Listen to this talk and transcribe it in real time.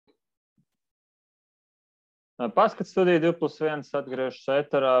Paskats studija 2+1 atgriežas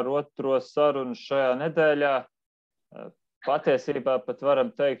ēterā ar otro sarunu šajā nedēļā. Patiesībā pat varam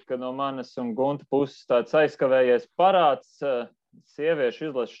teikt, ka no manas un Gunta puses tāds aizkavējies parāds. Sieviešu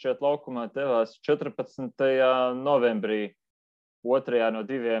izlases šķiet laukumā devās 14. novembrī, otrajā no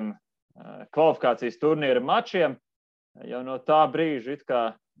 2 kvalifikācijas turnīra mačiem. Jau no tā brīža it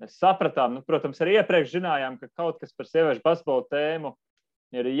kā sapratām, protams, arī iepriekš zinājām, ka kaut kas par sieviešu basketbolu tēmu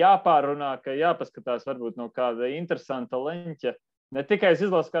ir jāpārunā, ka jāpaskatās varbūt no kāda interesanta leņķa. Ne tikai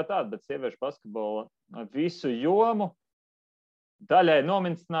izlases kā tāda, bet sieviešu basketbola visu jomu. Daļai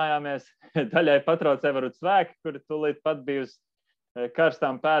nomincinājāmies, daļai patraucēja varbūt svēki, kuri tūlīt pat bija uz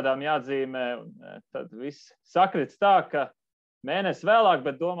karstām pēdām jāatzīmē. Tad viss sakrits tā, ka mēnesi vēlāk,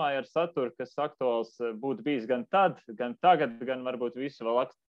 bet domāju ar saturu, kas aktuāls būtu bijis gan tad, gan tagad, gan varbūt visu vēl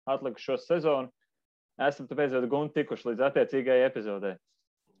atlikušo sezonu. Esam beidzot Gunti tikuši līdz attiecīgajai epizodē.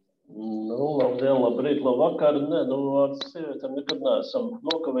 Labdien, labrīt, labvakar. Ar sievietēm nekad neesam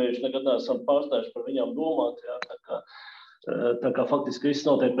nokavējuši, nekad neesam pārstājuši par viņām domāt. Jā, tā kā faktiski viss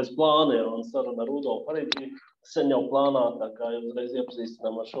notiek pēc plāniem, un saruna ar Rudolfu arī bija sen jau plānā, tā kā jau uzreiz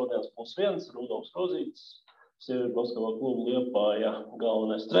iepazīstinām ar šodienas +1, Rudolfs Kozītis, sieviešu basketbola klubu Liepāja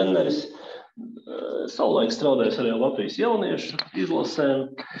galvenais treneris. Savulaik strādājis arī Latvijas jauniešu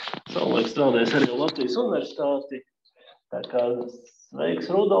izlasēm, savulaik strādājis arī Latvijas universitāti. Tā kā sveiks,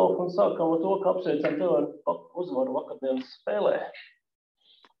 Rudolf, un sākam ar to, ka apsveicam tev ar uzvaru vakardienas spēlē.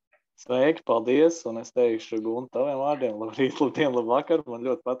 Sveiki, paldies, un es teikšu Gunta taviem vārdiem. Labrīt, labdien, labvakar. Man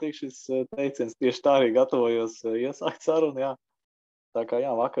ļoti patīk šis teiciens. Tieši tā arī gatavojos iesākt sarunu, jā. Tā kā jā,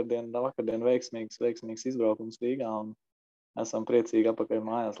 vakardien veiksmīgs izbraukums Rīgā, un esam priecīgi apakaļ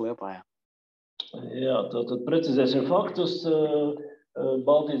mājās Liepājā. Jā, tad precizēsim faktus.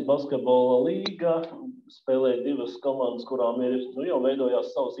 Baltijas basketbola līga spēlēja 2 komandas, kurām ir jau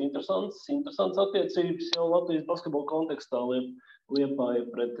veidojās savas interesants attiecības jau Latvijas basketbola kontekstā. Liepāja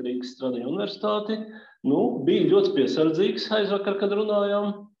pret Rīgas Stradiņu universitāti. Bija ļoti piesardzīgs aizvakar, kad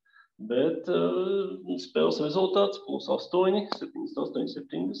runājām, bet spēles rezultāts +8,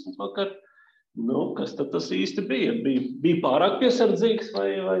 78-70 vakar. Kas tad tas īsti bija? Bija pārāk piesardzīgs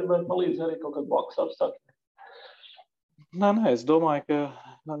vai palīdz arī kaut kādu blakus apstākļi? Nē, es domāju,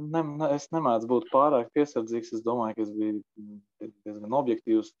 ka es nemēdzu būt pārāk piesardzīgs. Es domāju, ka es biju diezgan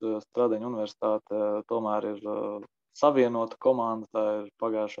objektīvs. Stradiņu universitāte tomēr ir savienota komanda, tā ir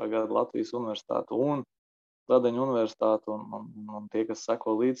pagājušā gada Latvijas universitāte un Stradiņu universitāte, un tie, kas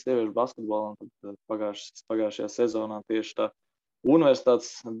seko līdz sieviešu basketbolam, tad pagājušajā sezonā tieši tā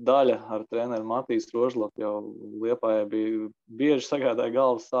universitātes daļa ar treneru Matīs Rožlapu jau Liepājai bija bieži sagādāja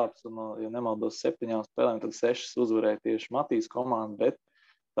galvas sāpes, un, ja nemaldos 7 spēlēm, tad 6 uzvarēja tieši Matīs komanda, bet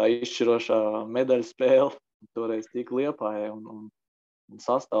tā izšķirošā medaļu spēle toreiz tika Liepājai, un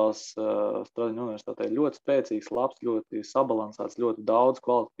sastāvs Stradiņu universitātē ļoti spēcīgs, labs, ļoti sabalansēts, ļoti daudz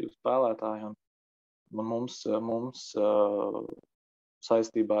kvalitatīvu spēlētāju, un mums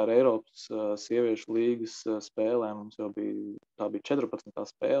saistībā ar Eiropas sieviešu līgas spēlēm mums jau tā bija 14.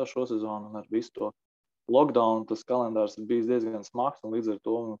 spēle šo sezonu, un ar visu to lockdown tas kalendārs ir bijis diezgan smags, un līdz ar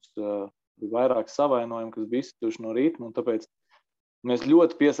to mums bija vairāk savainojumi, kas bija izsituši no ritma, un tāpēc mēs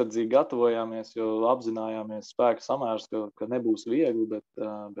ļoti piesardzīgi gatavojāmies, jo apzinājāmies spēku samērus, ka nebūs viegli, bet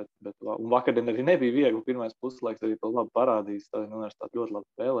un vakardien arī nebija viegli. Pirmais puslaiks arī to labi parādījis, tā universitāte ļoti labi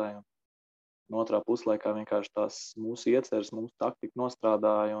spēlēja. Un otrā puslaikā vienkārši tās mūsu ieceres, mūsu taktika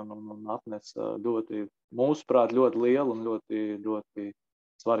nostrādāja un atnesa ļoti, mūsuprāt, ļoti lielu un ļoti, ļoti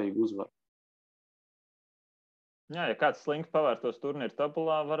svarīgu uzvaru. Jā, ja kāds slinki pavērtos turnīru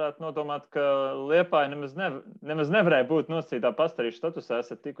tabulā, varētu nodomāt, ka Liepāja nemaz nevarēja būt nosacītā pastarīša statusā,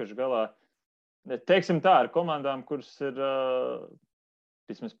 esat tikuši galā. Teiksim tā, ar komandām, kuras ir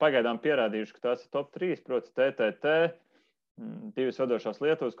vismaz pagaidām pierādījuši, ka tās ir top 3, proti TTT, 2 vadošās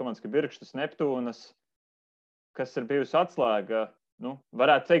Lietuvas komandas, ka Birkštas, Neptūnas, kas ir bijusi atslēga.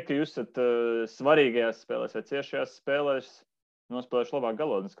 Varētu teikt, ka jūs esat svarīgajās spēlēs vai ciešajās spēlēs nospēlējuši labāk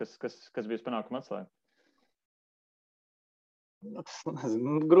galotnes, kas bija panākuma atslēga.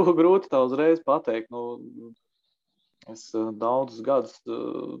 Grūti tā uzreiz pateikt. Es daudzus gadus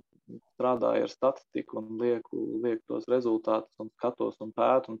strādāju ar statistiku un lieku tos rezultātus un skatos un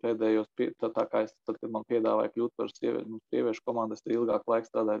pētu, un pēdējos, tā kā tad, kad man piedāvāja kļūt par sieviešu komandu, es ilgāk laiku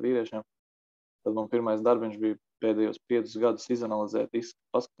strādāju vīriešiem, tad man pirmais darbiņš bija pēdējos 5 gadus izanalizēt,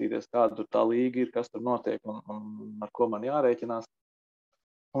 paskatīties, kāda tur tā līga ir, kas tur notiek un ar ko man jārēķinās.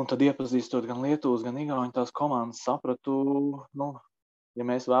 Un tad iepazīstot gan Lietuvas, gan Igauņu tās komandas, sapratu, ja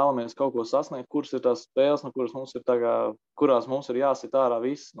mēs vēlamies kaut ko sasniegt, kuras ir tās spēles, kurās mums ir jāsit ārā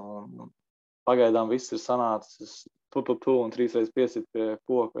viss. Pagaidām viss ir sanācis un 3 reizes piesit pie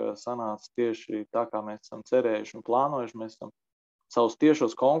koka sanāca tieši tā, kā mēs esam cerējuši un plānojuši. Mēs esam savus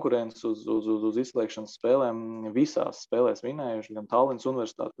tiešos konkurentus uz izslēgšanas spēlēm visās spēlēs vinējuši, gan Tallinas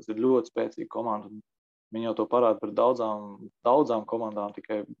universitāte, kas ir ļoti spēcīga komanda. Viņi jau to parāda par daudzām komandām,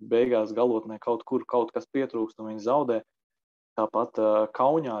 tikai beigās galotnē kaut kas pietrūkst un viņi zaudē. Tāpat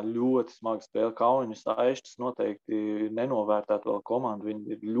Kaunijā ļoti smaga spēle. Kauņas Aistas noteikti nenovērtēt vēl komandu. Viņi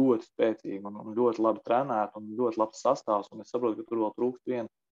ir ļoti spēcīgi un ļoti labi trenēti un ļoti labs sastāvs. Un es saprotu, ka tur vēl trūkst viena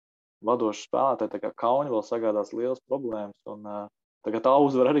vadoša spēlētāja. Tā kā Kauņi vēl sagādās lielas problēmas. Un tā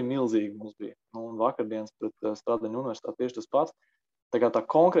uzvara arī milzīga mums bija. Un vakardienas pret Stradiņu universitāti tieši tas pats. Tā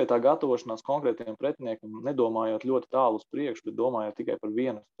konkrētā gatavošanās konkrētiem pretiniekam, nedomājot ļoti tālu uz priekšu, bet domājot tikai par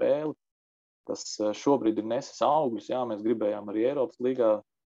vienu spēli. Tas šobrīd ir nesis augļus. Jā, mēs gribējām arī Eiropas līgā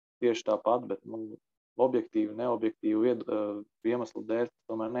tieši tāpat, bet objektīvi, neobjektīvi iemeslu dēļ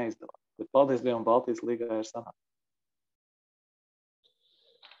tomēr neizdevās. Bet paldies Dievam, Baltijas līgā ir sanāks.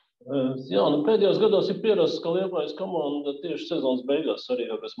 Jā, pēdējos gados ir pierasts, ka Liepājas komanda tieši sezonas beigās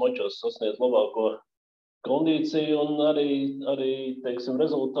svarīgākos mačos sasniedz labāko kondīciju un arī teiksim,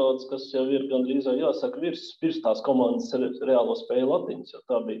 rezultāts, kas jau ir gandrīz jāsaka virs tās komandas reālo spēju latiņas, jo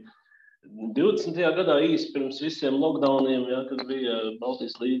tā bija 20. gadā īsi pirms visiem lockdowniem, jā, kad bija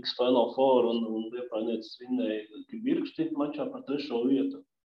Baltijas līgas Final Four un Liepājniecis vinnēja Birkšti mačā par 3. vietu.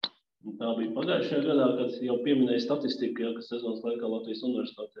 Un tā bija pagājušajā gadā, kad jau pieminēja statistiku, jā, ka sezonas laikā Latvijas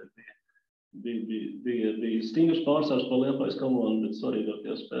universitātē bija stingrs pārsvars par Liepājas komandu, bet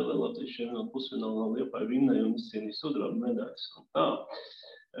svarīgākajā spēlē Latvijas čempionāta pusfinālā Liepāja vinnēja un izcīnīja sudraba medaļas.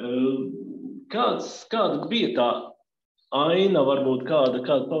 Kāda bija tā aina, varbūt kāda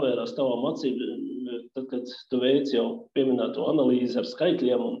pavērās tavām acīm, tad, kad tu veici jau pieminēto analīzi ar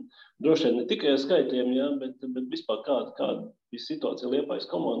skaitļiem, un droši vien ne tikai ar skaitļiem, jā, bet vispār kāda bija situācija Liepājas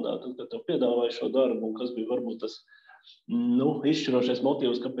komandā, tad, kad tev piedāvāja šo darbu, un kas bija varbūt tas izšķirošais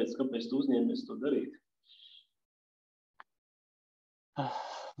motīvs, kāpēc tu uzņēmies to darīt?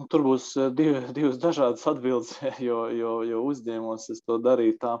 Tur būs divas dažādas atbildes, jo uzņēmos es to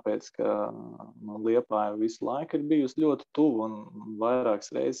darīju tāpēc, ka Liepāja visu laiku ir bijusi ļoti tuvu un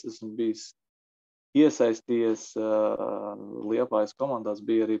vairākas reizes esmu bijis iesaistījies Liepājas komandās,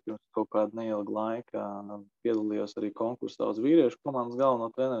 bija arī pirms kaut kāda neilga laika, piedalījos arī konkursā uz vīriešu komandas galveno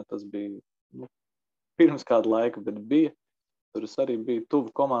treneru, tas bija pirms kāda laika, bet bija. Tur es arī biju tuvu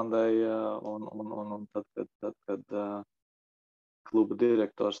komandai un tad, kad kluba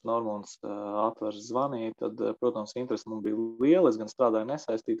direktors Normons Atvers zvanīja, tad, protams, interesi man bija liela. Es gan strādāju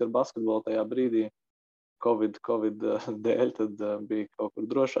nesaistīti ar basketbolu tajā brīdī, Covid dēļ, tad bija kaut kur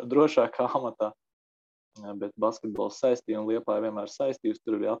drošākā amatā. Bet basketbols saistīja un Liepāja vienmēr saistījusi.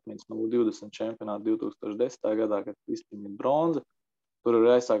 Tur arī atmiņas no U20 čempionāta 2010. gadā, kad izcīnīja bronzi. Tur arī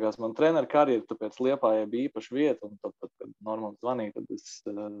aizsākās man treneru karjeru, tāpēc Liepājai bija īpaša vieta. Un tad, kad Normons zvanīja, tad es...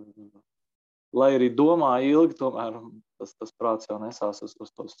 Lai arī domāju ilgi, tomēr tas prāts jau nesās uz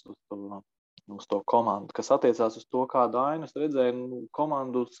to komandu, kas attiecās uz to, kādu ainu es redzēju,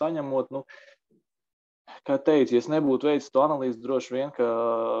 komandu saņemot, kā teicu, ja es nebūtu veicis to analīzi, droši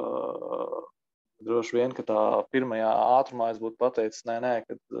vien, ka tā pirmajā ātrumā es būtu pateicis,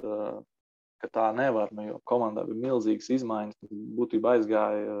 ka tā nevar, jo komandā bija milzīgas izmaiņas,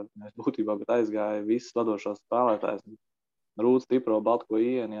 aizgāja visas vadošās spēlētājas. Rūts, Tipro, Baltko,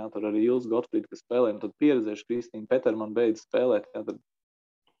 Ieni, jā, tur arī Ils Gotfrīd, kas spēlē, un tad pieredzējuši Kristīna Peterman beidz spēlēt, jā, tad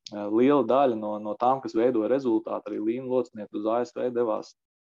liela daļa no tām, kas veidoja rezultātu, arī Līna Locinieta uz ASV devās.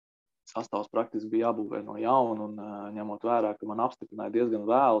 Sastāvs praktiski bija jābūvē no jauna, un ņemot vērā, ka man apstiprināja diezgan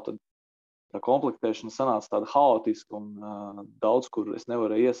vēlu, tad tā komplektēšana sanāca tāda haotiska, un daudz, kur es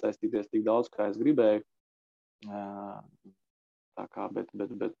nevarēju iesaistīties tik daudz, kā es gribēju.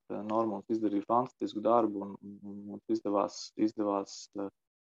 Bet Normons izdarīja fantastisku darbu un mums izdevās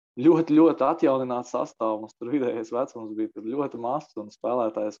ļoti, ļoti atjaunināt sastāvu. Mums tur vidējais vecums bija tur ļoti mazs un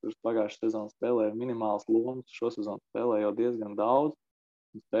spēlētājs, kurš pagājušajā sezonā spēlēja minimāls lomas, šo sezonu spēlēja jau diezgan daudz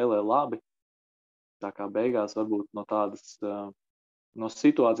un spēlēja labi. Tā kā beigās varbūt no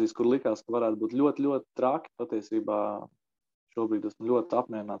situācijas, kur likās, ka varētu būt ļoti, ļoti traki, patiesībā šobrīd esmu ļoti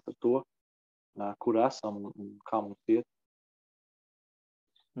apmierināts ar to, kur esam un kā mums iet.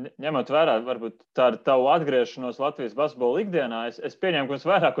 Ņemot vērā, varbūt tādu tavu atgriešanos Latvijas basketbola ikdienā, es pieņemu, ka mums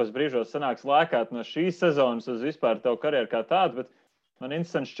vairākos brīžos sanāks lēkāt no šīs sezonas uz vispār tavu karjeru kā tādu, bet man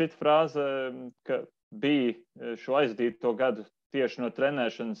interesanti šķita frāze, ka bija šo aizdīto gadu tieši no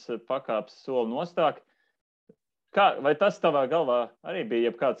trenēšanas pakāpes soli nostāk. Vai tas tavā galvā arī bija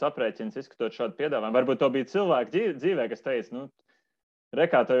jebkāds aprēķins, izskatot šādu piedāvājumu? Varbūt to bija cilvēki dzīvē, kas teica,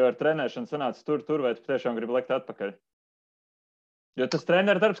 rekā tev jau ar trenēšanu sanāca tur, vai tu tiešām gribi lekt atpakaļ? Jo tas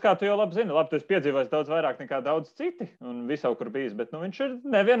treneru darbs, kā tu jau labi zini, tu esi piedzīvojis daudz vairāk nekā daudz citi un visau, kur bijis, bet viņš ir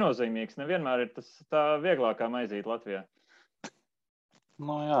neviennozīmīgs, nevienmēr ir tas tā vieglākā maizīt Latvijā.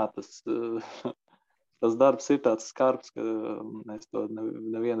 Jā, tas darbs ir tāds skarbs, ka es to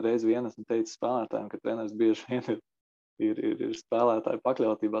nevienu reizi esmu teicis spēlētājiem, ka treneris bieži vien ir spēlētāji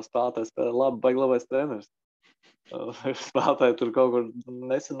pakļautībā, spēlētājs spēlē labi, baigi labais treneris. Spēlētāji tur kaut kur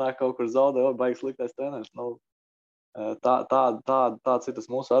nesanāk, kaut kur zaudē, baigi sliktais treneris. Tāds ir tas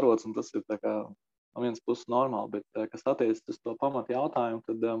mūsu arots, un tas ir tā kā no vienas puses normāli, bet kas attiecas uz to pamatu jautājumu,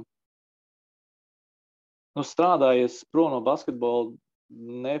 tad strādājies prom no basketbola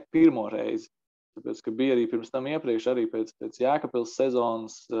ne pirmo reizi, tāpēc, ka bija arī pirms tam iepriekš, arī pēc Jēkabpils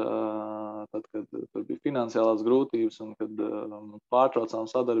sezonas, tad, kad tur bija finansiālās grūtības un kad pārtraucām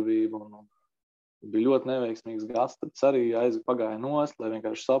sadarbību un bija ļoti neveiksmīgs gads, tad arī pagāja nost, lai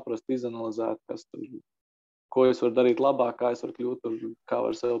vienkārši saprastu, izanalizētu, kas tur, ko es varu darīt labāk, kā es varu kļūt tur, kā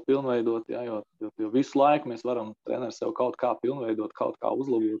var sev pilnveidot, jā, jo visu laiku mēs varam treneris sev kaut kā pilnveidot, kaut kā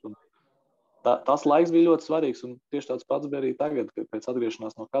uzlabot. Un tas laiks bija ļoti svarīgs, un tieši tāds pats bija arī tagad, kad pēc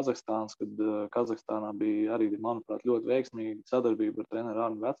atgriešanās no Kazahstānas, kad Kazahstānā bija arī, manuprāt, ļoti veiksmīga sadarbība ar treneru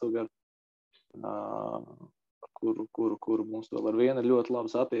Arnu Vecogaru, kuru mums vēl ar vienu ir ļoti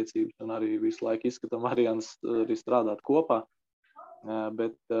labas attiecības, un arī visu laiku izskatām variants arī strādāt kopā.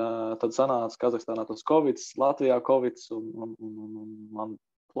 Bet tad sanāca Kazahstānā tas Covids, Latvijā Covids, un man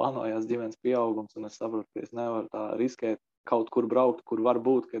plānojās ģimenes pieaugums, un es saprotu, ka es nevaru tā riskēt kaut kur braukt, kur var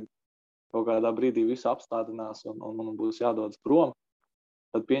būt, kad kaut kādā brīdī visu apstādinās un man būs jādodas prom.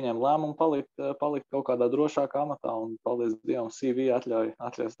 Tad pieņēmu lēmumu palikt kaut kādā drošākā amatā, un paldies Dievam, CV atļauj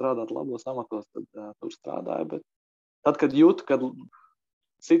strādāt labos amatos, tad tur strādāju. Bet tad, kad jūtu, kad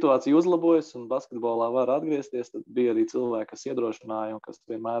situācija uzlabojas un basketbolā var atgriezties, tad bija arī cilvēki, kas iedrošināja un kas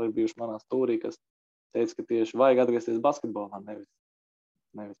vienmēr ir bijuši manā stūrī, kas teica, ka tieši vajag atgriezties basketbolā,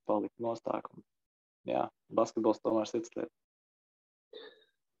 nevis palikt nostāk. Jā, basketbols tomēr sirds lieta.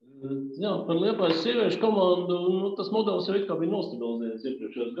 Jā, par Liepājas sieviešu komandu, tas modelis jau it kā bija nostabilizēts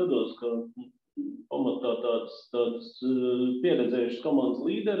iepriekšējos gados, ka pamatā tāds pieredzējušas komandas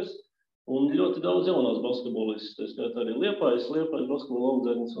līderis, un ļoti daudz jaunās basketbolistas, tā skaitā arī Liepājas basketbola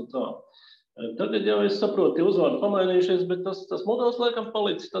audzēknis un tā. Tagad jau es saprotu, tie uzvārdi pamainījušies, bet tas modelis laikam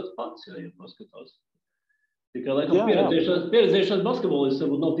palicis tāds pats, ja paskatās. Tikai laikam pieredzējušās basketbolistas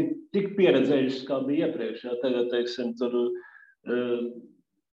varbūt nav tik pieredzējušas, kā bija iepriekš. Jā, tagad, teiksim, tur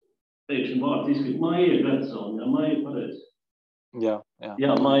teikšu vārds izkrīt Maija Gardsona, jā, Maija pareizi. Jā,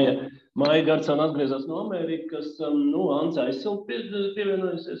 Maija Gardsona atgriezās no Amerikas, Ance Aizsilpa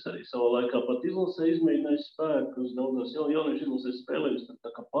pievienojusies arī savā laikā pat izlasē, izmēģinājusi spēkus, daudzās jauniešu izlasēs spēlējusi, tad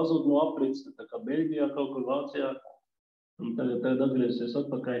tā kā pazud no aprits, tad tā kā Beļģijā, kaut kur Vācijā, un tagad atgriezusies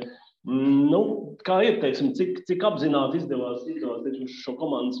atpakaļ. Kā ir, teiksim, cik apzināti izdevās teiksim, šo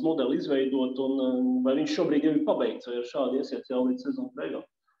komandas modeli izveidot, un vai viņš šobrīd jau ir pabeigts, vai ar šādi iesiet jau līdz sezonas beigām?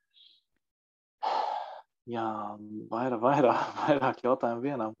 Jā, vairāk jautājumu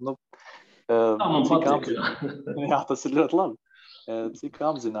vienam. Tā man patīk. Jā, tas ir ļoti labi. Cik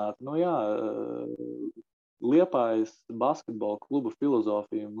apzināti. Liepājas basketbola kluba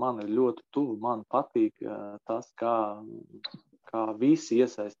filozofija man ir ļoti tuva. Man patīk tas, kā visi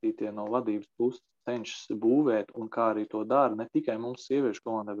iesaistītie no vadības puses cenšas būvēt un kā arī to dara ne tikai mums sieviešu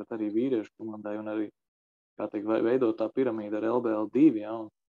komandai, bet arī vīriešu komandai un arī, kā teikt, veidot tā piramīda ar LBL2, ja, un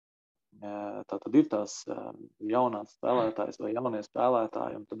tā tad ir tās jaunās spēlētājas vai jaunie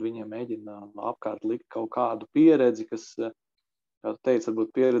spēlētāji, un tad viņiem mēģina apkārt likt kaut kādu pieredzi, kas, kā tu teici,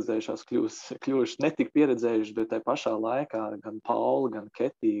 varbūt pieredzējušās kļuvuši netik pieredzējuši, bet tai pašā laikā gan Paula, gan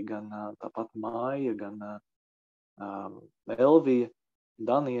Ketija, gan tāpat Maija, gan Elvija,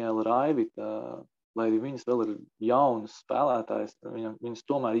 Daniela, Raivita, lai arī viņas vēl ir jaunas spēlētājas, viņas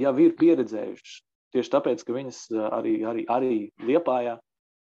tomēr jau ir pieredzējušas. Tieši tāpēc, ka viņas arī Liepājā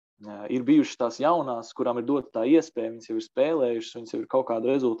ir bijušas tās jaunās, kurām ir dota tā iespēja, viņas jau ir spēlējušas, viņas jau ir kaut kādu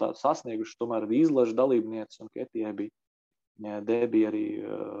rezultātu sasniegušas, tomēr arī izlažu dalībnieces, un Ketijai bija debija arī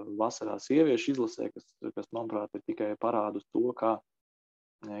vasarā sieviešu izlasē, kas manuprāt, ir tikai parāda uz to, kā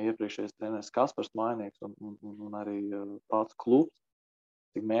iepriekšējais treneris Kaspars Mainīgs un arī pats klubs,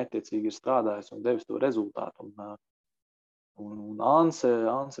 cik mērķtiecīgi ir strādājis un devis to rezultātu. Un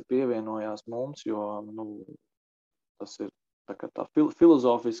Ance pievienojās mums, jo tas ir tā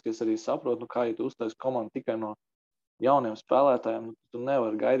filozofiski, es arī saprotu, kā ja tu uztais komandu tikai no jauniem spēlētājiem, tu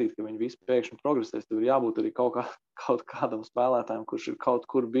nevari gaidīt, ka viņi visi pēkšņi progresēs. Tev ir jābūt arī kaut kādam spēlētājam, kurš ir kaut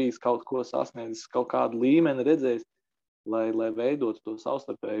kur bijis, kaut ko sasniedzis, kaut kādu līmeni redzējis, lai veidotu to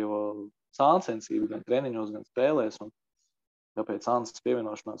savstarpējo sāncensību gan treniņos, gan spēlēs. kāpēc Anses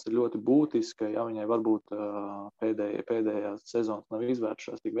pievienošanās ir ļoti būtiska. Ja viņai varbūt pēdējās sezonas nav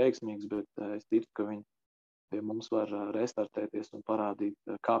izvērtušās tik veiksmīgas, bet es ticu, ka viņi pie mums var restartēties un parādīt,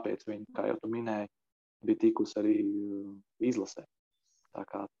 kāpēc viņi, kā jau tu minēji, bija tikusi arī izlasē. Tā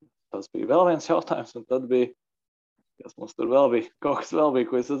kā tas bija vēl viens jautājums, un tad bija, kas mums tur vēl bija, kaut kas vēl bija,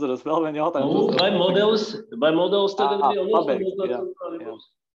 ko es atceros, vēl vienu jautājumu. Vai modelis tagad ir jau noslēgts?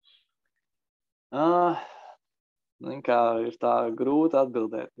 Kā ir tā grūti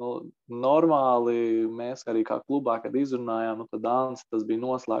atbildēt. Normāli mēs arī kā klubā, kad izrunājām, tad Anse tas bija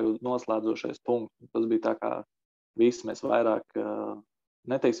noslēdzošais punkts. Tas bija tā kā visi mēs vairāk,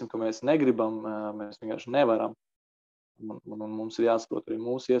 neteiksim, ka mēs negribam, mēs vienkārši nevaram. Un mums ir jāsaprot arī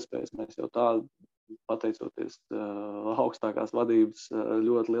mūsu iespējas. Mēs jau tā, pateicoties augstākās vadības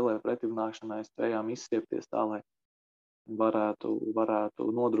ļoti lielai pretimnākšanai, spējām izstiepties tā, lai varētu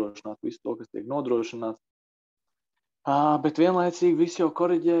nodrošināt visu to, kas tiek nodrošināts. Bet vienlaicīgi viss jau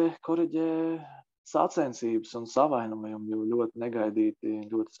koriģē sacensības un savainojumi, jo ļoti negaidīti,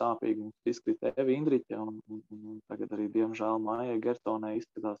 ļoti sāpīgi mums izkrita Eva Indriķa un tagad arī, diemžēl, Maijai Gertonai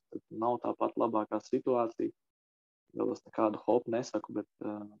izskatās, ka nav tāpat labākā situācija. Vēl es nekādu hopu nesaku, bet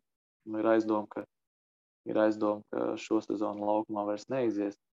ir aizdoma, ka šo sezonu laukumā vairs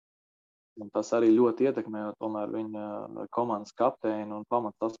neizies. Un tas arī ļoti ietekmē, jo tomēr viņa komandas kapteini un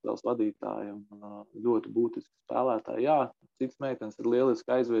pamatsaspēles vadītāji un ļoti būtiski spēlētāji. Jā, cits meitenes ir lieliski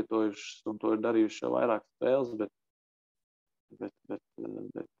aizvietojušas un to ir darījuši jau vairākas spēles, bet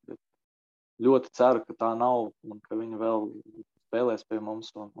ļoti ceru, ka tā nav un ka viņa vēl spēlēs pie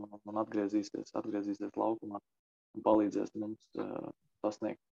mums un atgriezīsies laukumā un palīdzēs mums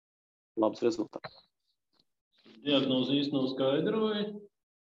sasniegt labus rezultātus. Diagnoze īsti nav skaidra vai?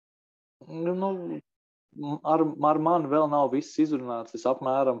 Ar mani vēl nav viss izrunāts. Es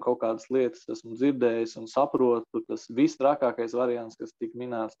apmēram kaut kādas lietas esmu dzirdējis un saprotu, tas viss trakākais variants, kas tika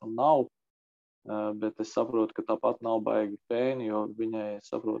minēts, nav. Bet es saprotu, ka tāpat nav baigi fēni, jo viņai,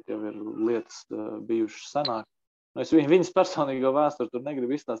 saprotu, jau ir lietas bijušas senāk. Viņas personīgo vēsturi tur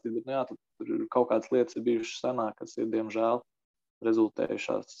negribu izstāstīt, bet jā, tur kaut kādas lietas ir bijušas senāk, kas ir, diemžēl,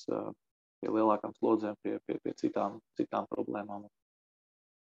 rezultējušās pie lielākām slodzēm, pie citām problēmām.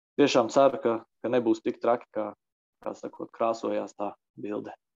 Tiešām ceru, ka nebūs tik traki, kā sakot, krāsojās tā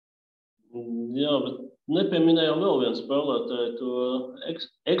bilde. Jā, bet nepieminējām vēl vienu spēlētāju, to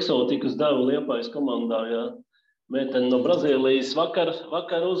eksotikas devu Liepājas komandā, jā. Meitene no Brazīlijas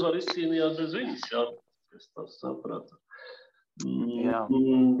vakar uzvar izcīnījās bez viņas, jā. Es tas sapratu.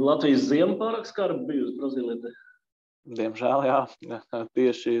 Latvijas ziema pārāk skarba bija uz Brazīlijai. Diemžēl, jā.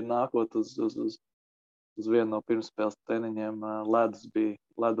 Tieši nākot uz vienu no pirmspēles treniņiem ledus bija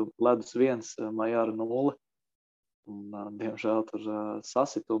ledus 1, Majāra 0. Un, diemžēl tur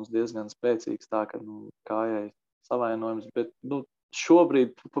sasitums diezgan spēcīgs, tā ka kājai savainojums, bet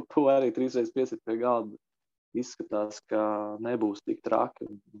šobrīd arī 3x piesit pie galda izskatās, ka nebūs tik traki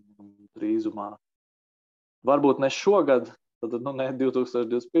drīzumā. Varbūt ne šogad, tad ne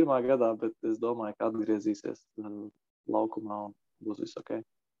 2021. gadā, bet es domāju, ka atgriezīsies laukumā un būs viss ok.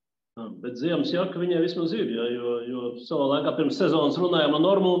 Bet ziemas jaka viņai vismaz ir, ja, jo savā laikā pirms sezonas runājām ar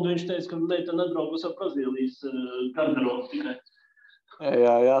Normundu, viņš teica, ka meita nebraukus ar Brazīlijas garderobu tikai.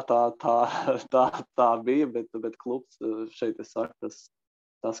 Jā, tā bija, bet klubs šeit es saku,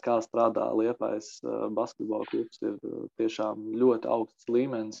 tas kā strādā Liepājas basketbola klubs, ir tiešām ļoti augsts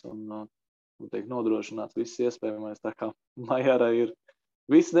līmenis un tiek nodrošināts viss iespējamais. Tā kā Majārai ir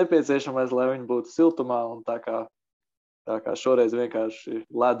viss nepieciešamais, lai viņi būtu siltumā un tā kā šoreiz vienkārši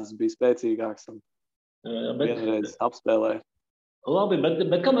ledus bija spēcīgāks un vienreiz apspēlēja. Labi,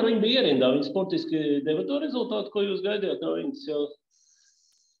 bet kamēr viņi bija ierindā, viņi sportiski deva to rezultātu, ko jūs gaidījāt no viņas jau?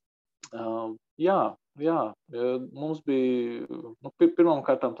 Jā. Mums bija, pirmām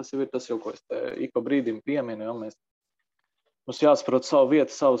kārtām tas jau ir tas, ko es te ik pa brīdim pieminu, jo mums jāsaprot savu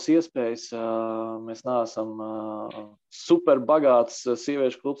vietu, savas iespējas. Mēs neesam super bagāts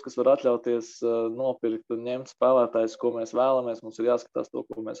sieviešu klubs, kas var atļauties nopirkt un ņemt spēlētājus, ko mēs vēlamies. Mums ir jāskatās to,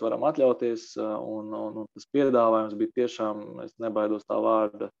 ko mēs varam atļauties. Un tas piedāvājums bija tiešām, es nebaidos tā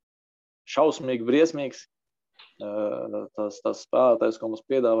vārda, šausmīgi, briesmīgs. Tas spēlētājs, ko mums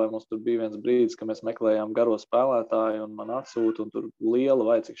piedāvāja, mums tur bija viens brīdis, ka mēs meklējām garo spēlētāju un man atsūta, un tur liela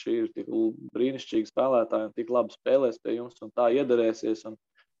vai cik šī ir tik brīnišķīga spēlētāja un tik labi spēlēs pie jums un tā iedarēsies un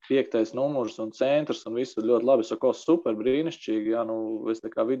 5. numurs un centrs un visu ļoti labi. Es saku, super brīnišķīgi, jā, es tā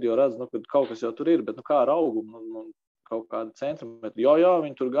kā video redzu, kad kaut kas jau tur ir, bet kā ar augumu, kaut kādu centimetru. Jā,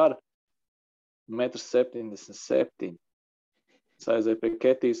 viņi tur gara 1,77 m. Es aizēju pie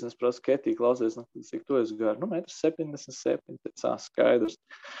Ketijas, un es prasu, Ketija, klausies, cik tu esi gari? 1,77 m, skaidrs.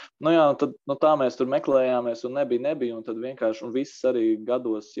 Tad tā mēs tur meklējāmies, un nebija, un tad vienkārši, un viss arī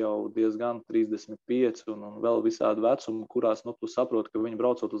gados jau diezgan 35, un vēl visādi vecumi, kurās, tu saproti, ka viņi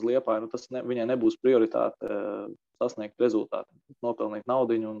braucot uz Liepāju, viņai nebūs prioritāte sasniegt rezultātu, nopelnīt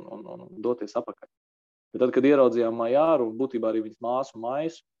naudiņu un doties apakaļ. Bet tad, kad ieraudzījām Majāru, būtībā arī viņas māsu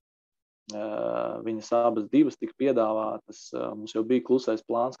Maisu, viņas abas divas tika piedāvātas. Mums jau bija klusais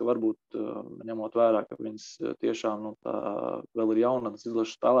plāns, ka varbūt ņemot vērā, ka viņas tiešām vēl ir jaunatnes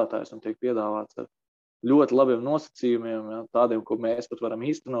izlases spēlētājs un tiek piedāvāts ar ļoti labiem nosacījumiem, tādiem, ko mēs pat varam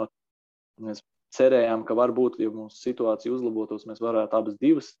īstenot. Mēs cerējām, ka varbūt, ja mums situācija uzlabotos, mēs varētu abas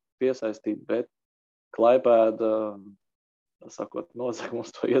divas piesaistīt, bet Klaipēda, nosaka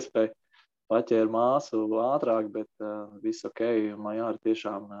mums to iespēju. Paķēra māsu ātrāk, bet viss ok. Majāra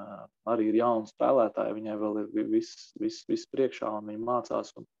tiešām arī ir jauna spēlētāja. Viņai vēl ir viss priekšā, un viņa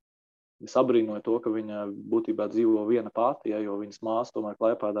mācās. Un es abrīnoju to, ka viņa būtībā dzīvo viena pati, jo viņas māsa tomēr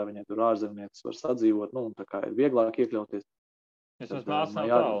Klaipēdā, viņai tur ārzemnieces var sadzīvot, un tā kā ir vieglāk iekļauties. Es mums māsu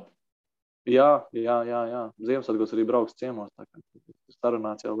nav tālu. Jā. Ziemassvētkos arī brauks ciemos, tā kā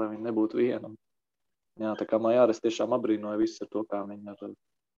sarunāts jau, lai viņa nebūtu viena. Jā, tā kā Majāra es tiešām abrīnoju viss ar to, kā viņa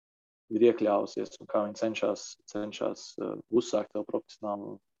ir iekļāvusies un kā viņi cenšas uzsākt savu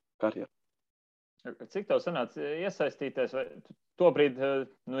profesionālu karjeru. Cik tev sanāca iesaistīties? Vai tobrīd,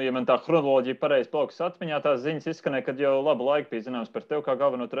 ja man tā chronoloģija pareizi plaukas atmiņā, tās ziņas izskanēja, kad jau labu laiku bija zināms par tevi kā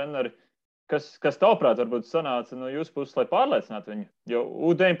galveno treneri. Kas tavuprāt varbūt sanāca no jūsu puses, lai pārliecinātu viņu? Jo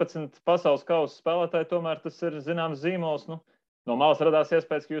U19 pasaules kausa spēlētāji tomēr tas ir zināms zīmols. No malas radās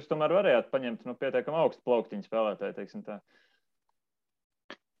iespējas, ka jūs tomēr varējāt paņemt pietiekami augstu plauktiņu spēlētāju, teiksim tā.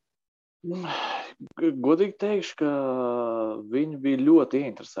 Godīgi teikšu, ka viņi bija ļoti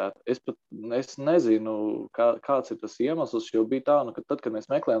interesēti. Es nezinu, kāds ir tas iemesls, jo bija tā, ka tad, kad mēs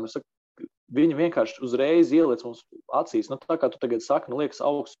meklējām, viņi vienkārši uzreiz ieliec mums acīs. Tā kā tu tagad saki, liekas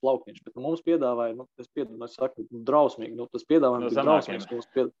augsts plauktiņš, bet mums piedāvāja, es saku, drausmīgi. Tas piedāvājums bija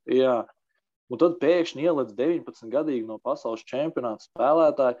drausmīgs. Jā. Un tad pēkšņi ieliec 19-gadīgi no pasaules čempionāta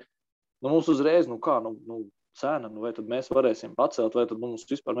spēlētāji. Mums uzreiz, cena, vai tad mēs varēsim pacelt, vai tad mums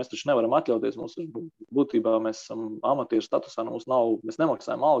vispār mēs taču nevaram atļauties. Mums būtībā mēs esam amatieru statusā, mēs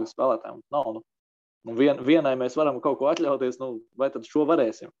nemaksājam algas spēlētājiem, nav. Vienai mēs varam kaut ko atļauties, vai tad šo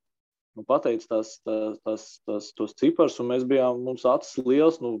varēsim. Pateica tos cipars, un mēs bijām, mums acis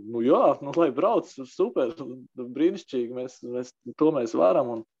liels, lai brauc, super, brīnišķīgi, to mēs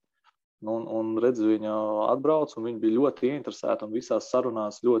varam, un redzu, viņa atbrauc, un viņa bija ļoti interesēta, un visās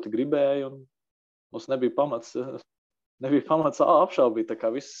sarunās ļoti gribēja, un mums nebija pamats apšaubīt, tā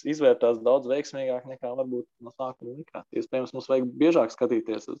kā viss izvērtās daudz veiksmīgāk nekā varbūt no sākuma likās. Iespējams, mums vajag biežāk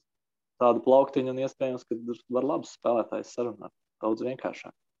skatīties uz tādu plauktiņu, un iespējams, ka var labs spēlētājs sarunāt daudz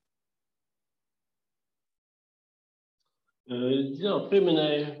vienkāršāk. Jā,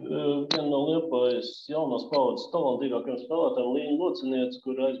 pieminēju vienu no Liepājas jaunās paudzes talantīgākajiem spēlētājiem Līnu Locinieci,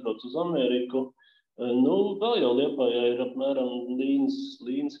 kur aizbrauc uz Ameriku. Vēl jau Liepājā ir apmēram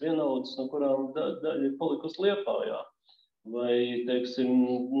Līnas vienaudzes, no kurām daļa ir palikusi Liepājā. Vai, teiksim,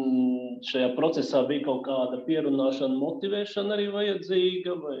 šajā procesā bija kaut kāda pierunāšana, motivēšana arī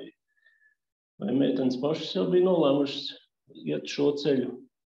vajadzīga, vai meitenes pašas jau bija nolēmušas iet šo ceļu?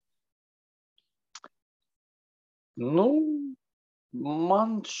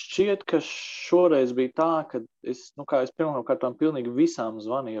 Man šķiet, ka šoreiz bija tā, ka es pirmām kārtām pilnīgi visām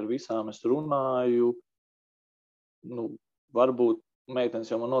zvanīju, ar visām es runāju. Varbūt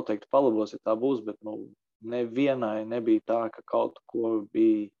meitenes jau man noteikti palabos, ja tā būs, bet nevienai nebija tā, ka kaut ko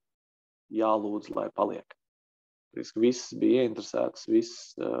bija jālūdz, lai paliek. Viss bija ieinteresēts,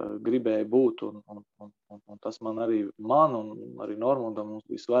 viss gribēja būt, un tas man arī un arī Normundam mums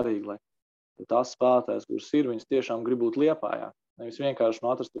bija svarīgi, lai tās spēlētājas, kuras ir, viņas tiešām grib būt Liepājā. Nevis vienkārši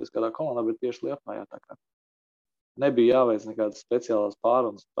atrasties kādā komandā, bet tieši Liepājā. Tā kā nebija jāveic nekādas speciālās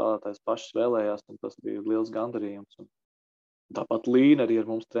pārunas, spēlētājs pašas vēlējās, un tas bija liels gandarījums. Un tāpat Līna arī ar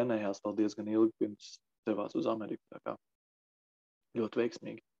mums trenējās vēl diezgan ilgi, pirms devās uz Ameriku. Tā kā ļoti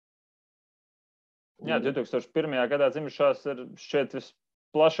veiksmīgi. Jā, 2001. gadā dzimušās ir šķiet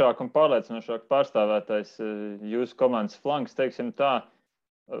visplašāk un pārliecinošāk pārstāvētais jūsu komandas flanks, teiksim tā.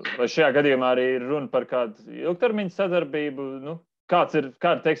 Vai šajā gadījumā arī ir runa par kādu ilgtermiņu sadarbību? Kāda,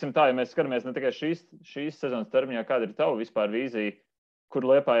 teiksim tā, ja mēs skatāmies ne tikai šīs sezonas termiņā, kāda ir tava vispār vīzija, kur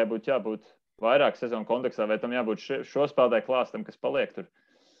Liepājai būtu jābūt vairāk sezonu kontekstā, vai tam jābūt šo spēlētāju klāstam, kas paliek tur?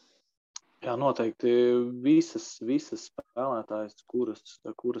 Jā, noteikti visas spēlētājas,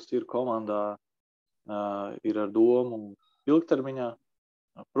 kuras ir komandā, ir ar domu ilgtermiņā.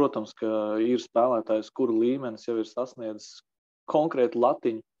 Protams, ka ir spēlētājs, kuru līmenis jau ir sasniedzis konkrētu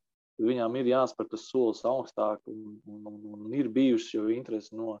latiņu, viņām ir jāspēr tas solis augstāk un ir bijušas jau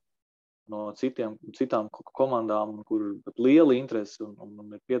interesi no citām komandām, kur liela interesi un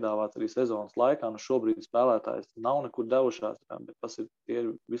ir piedāvāts arī sezonas laikā. Šobrīd spēlētājs nav nekur devušās, bet tie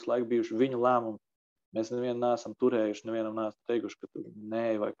ir visu laiku bijuši viņu lēmumi. Mēs nevienu neesam turējuši, nevienam neesam teikuši, ka tu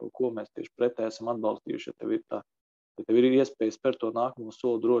nē vai kaut ko. Mēs tieši pretēji esam atbalstījuši, ja tev ir iespēja spērt to nākamo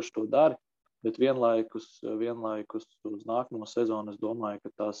soli, droši to dari, bet vienlaikus uz nākamo sezonu es domāju, ka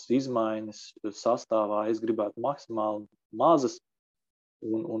tās izmaiņas sastāvā es gribētu maksimāli mazas,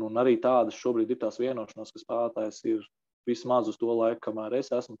 un arī tādas šobrīd ir tās vienošanās, ka spēlētājs ir vismaz uz to laiku, kamēr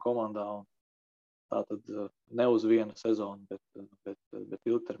es esmu komandā, un tātad ne uz vienu sezonu, bet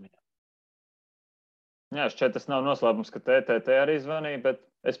ilgtermiņā. Jā, šķiet, tas nav noslēpums, ka TTT arī zvanīja, bet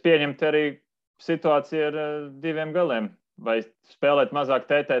es pieņemtu arī situāciju ar 2 galiem. Vai spēlēt mazāk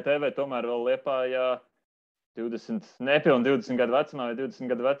TTT, vai tomēr vēl Liepājā 20 gadu vecumā vai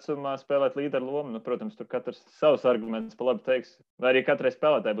 20 gadu vecumā spēlēt līderu lomu. Protams, tur katrs savus argumentus pa labi teiks, vai arī katrai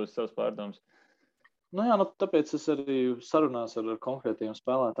spēlētāji būs savs pārdoms. Tāpēc es arī sarunās ar konkrētiem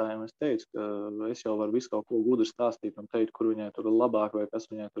spēlētājiem. Es teicu, ka es jau varu visu kaut ko gudri stāstīt un teikt, kur viņai tur ir labāk vai kas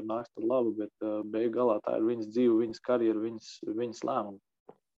viņai tur nāks tur labu, bet beigu galā tā ir viņas dzīve, viņas karjera, viņas lēmumi.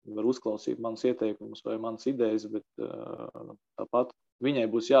 Var uzklausīt manas ieteikumus vai manas idejas, bet tāpat viņai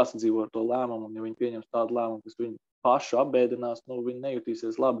būs jāsadzīvo ar to lēmumu, un ja viņi pieņems tādu lēmumu, kas viņu pašu apbēdinās, viņi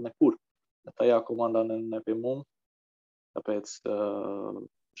nejutīsies labi nekur. Ne tajā komandā, ne pie mums. Tāpēc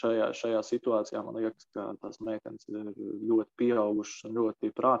šajā situācijā man liekas, ka tās meitenes ir ļoti pieaugušas un ļoti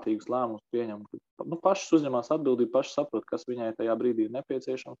prātīgas lēmumus pieņem. Pašas uzņemās atbildību, pašas saprot, kas viņai tajā brīdī ir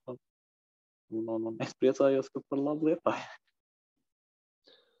nepieciešams, un es priecājos, ka par labu Liepāju.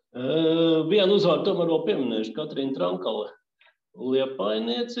 Vienu uzvārdu tomēr vēl pieminēšu, Katrīna Trankale.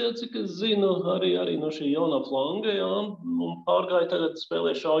 Liepājniece, cik es zinu, arī no šī jaunā flanga, un pārgāja tagad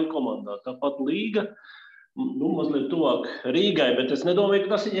spēlē Šauļu komandā. Tāpat Līga, mazliet tuvāk Rīgai, bet es nedomāju,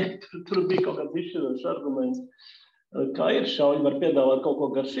 ka tas viņai tur bija kaut kāds izšķirošs arguments. Kā ir, Šauļi var piedāvāt kaut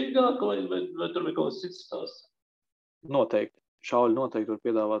ko garšīgāku, vai tur bija kaut kas cits stāsts? Noteikti. Šauļi noteikti var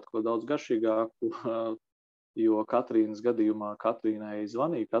piedāvāt ko daudz garšīgāku, jo Katrīnas gadījumā Katrīnai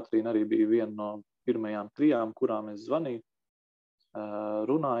zvanīja. Katrīna arī bija viena no pirmajām 3, kurām es zvanīju.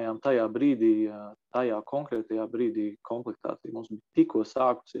 Runājām tajā brīdī, tajā konkrētajā brīdī komplektācija mums bija tikko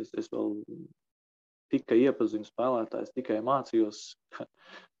sākusies. Es vēl tikai iepazinu spēlētājs, tikai mācījos,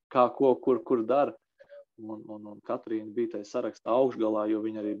 kā, ko, kur dara. Un Katrīna bija tajā sarakstā augšgalā, jo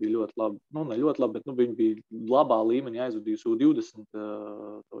viņa arī bija ļoti labi, ne ļoti labi, bet viņa bija labā līmenī aizvadījusi U20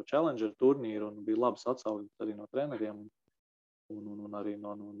 to Challenger turnīru un bija labas atsauksmes arī no treneriem un arī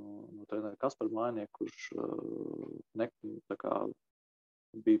no trenera Kaspara Mājnieku, kurš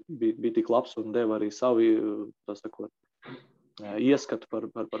bija tik labs un deva arī savu, ieskatu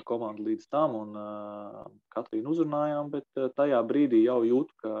par komandu līdz tam, un Katrīnu uzrunājām, bet tajā brīdī jau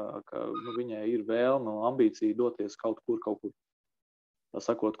jūtu, ka viņai ir vēlme un ambīcija doties kaut kur. Tā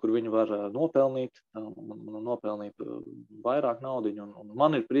sakot, kur viņi var nopelnīt vairāk naudiņu. Un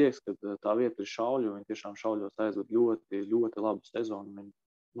man ir prieks, ka tā vieta ir Šauļi, jo viņi tiešām Šauļos aizved ļoti, ļoti labu sezonu.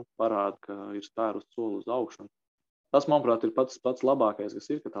 Viņi parāda, ka ir spērus soli uz augšu. Tas, manuprāt, ir pats labākais,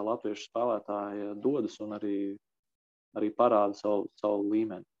 kas ir, ka tā latviešu spēlētāja dodas un arī parāda savu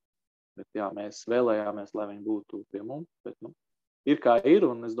līmeni. Bet jā, mēs vēlējāmies, lai viņi būtu pie mums, bet ir kā ir,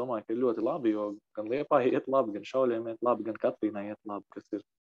 un es domāju, ka ir ļoti labi, jo gan Liepāja iet labi, gan Šauļiem iet labi, gan Katrīnai iet labi, kas ir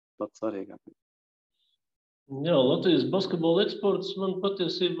pats svarīgākais. Jā, Latvijas basketbola eksports man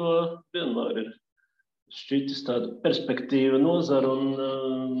patiesībā vienmēr ir šķitis tāda perspektīva nozara un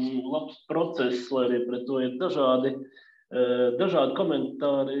labs process, lai arī pret to ir dažādi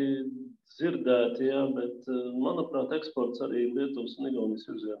komentāri dzirdēti, jā, bet, manuprāt, eksports arī Lietuvas un Igaunijas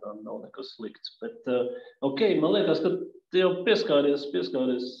virzienā nav nekas slikts. Bet, man liekas, ka jau pieskāries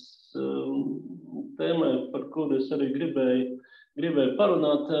tēmai, par kuru es arī gribēju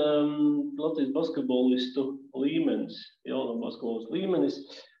parunāt, Latvijas basketbolistu līmenis, jauno basketbolistu līmenis.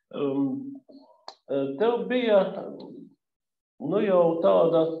 Tev bija, jau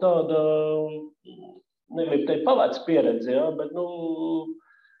tāda, negribu teikt pavēts pieredze, jā, bet,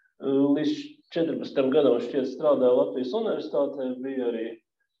 līdz 14 gadam šķiet strādāja Latvijas universitātē, bija arī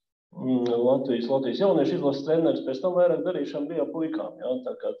Latvijas jauniešu izlases treneris, pēc tam vairāk darīšana bija puikām. Jā,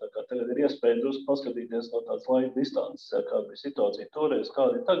 tā kā tagad ir iespēja drusku paskatīties no tādas laika distances, kāda bija situācija toreiz,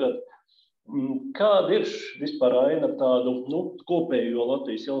 kāda ir tagad. Kāda ir vispār aina tādu kopējo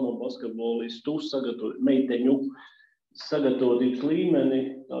Latvijas jauno basketbolistu meiteņu sagatavotības līmeni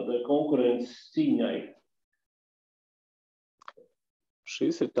tādai konkurences cīņai?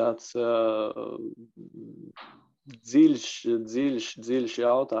 Šis ir tāds dziļš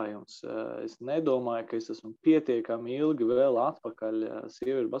jautājums. Es nedomāju, ka es esmu pietiekami ilgi vēl atpakaļ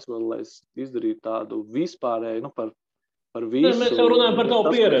sieviešu basketbolu, lai es izdarītu tādu vispārēju, par visu. Mēs jau runājam par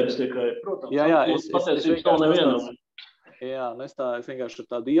tavu pieredzi tikai, protams. Jā, patiesības nav nevienam. Jā, es vienkārši ar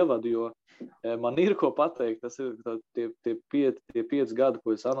tādu ievadu, jo man ir ko pateikt. Tas ir tie 5 gadi,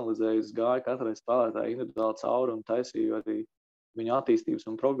 ko es analizēju, es gāju katrai spēlētāji individuāli cauri un taisīju arī viņu attīstības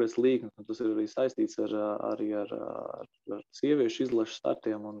un progresa līknes. Tas ir arī saistīts ar sieviešu izlašu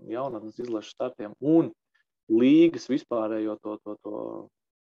startiem un jaunatnes izlašu startiem un līgas vispārējo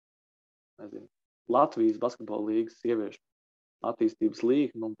nezinu, Latvijas basketbola līgas sieviešu attīstības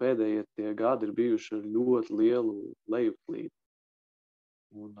līkni, un pēdējie tie gadi ir bijuši ar ļoti lielu lejupslīdi.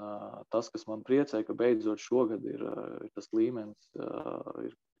 Un tas, kas man priecē, ka beidzot šogad ir tas līmenis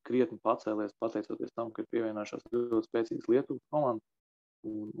ir krietni pacēlies, pateicoties tam, ka ir pievienojušās ļoti spēcīgas Lietuvas komandas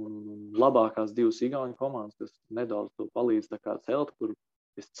un labākās 2 igauņu komandas, kas nedaudz to palīdz tā kā celt, kur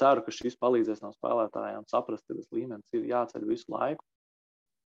es ceru, ka šis palīdzēs no spēlētājiem saprast, ka tas līmenis ir jāceļ visu laiku.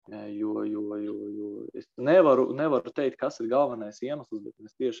 Jo es nevaru teikt, kas ir galvenais iemesls, bet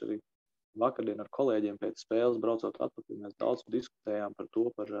mēs tieši arī vakardien ar kolēģiem pēc spēles braucot atpakaļ, mēs daudz diskutējām par to,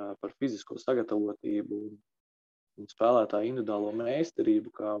 par fizisko sagatavotību un spēlētāju individuālo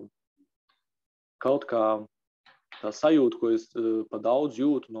meistarību, kā kaut kā tā sajūta, ko es pa daudz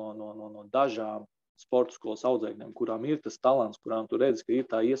jūtu no dažām sporta skolas audzēkņiem, kurām ir tas talants, kurām tu redzi, ka ir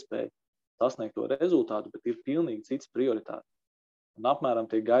tā iespēja sasniegt to rezultātu, bet ir pilnīgi cits prioritāts. Un apmēram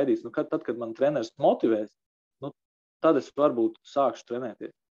tiek gaidīts, tad, kad man treneris motivēs, tad es varbūt sākšu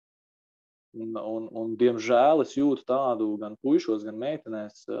trenēties. Un diemžēl es jūtu tādu gan puišos, gan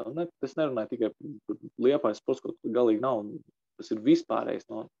meitenēs. Es nerunāju tikai par Liepājas sports, ko galīgi nav. Tas ir vispārējais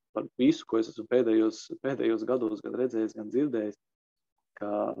par visu, ko es esmu pēdējos gados gan redzējis, gan dzirdējis,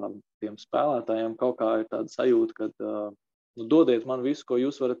 ka tiem spēlētājiem kaut kā ir tāda sajūta, ka dodiet man visu, ko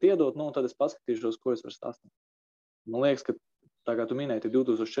jūs varat iedot, un tad es paskatīšos, ko es varu sasniegt. Man liekas, ka tā kā tu minēji, ir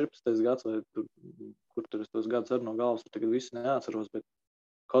 2014. gads, vai kur tur es tos gadus arī no galvas, tagad visu neatceros, bet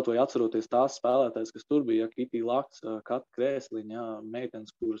kaut vai atceroties tās spēlētājas, kas tur bija, Kitī Lakts, Kata Krēsliņa,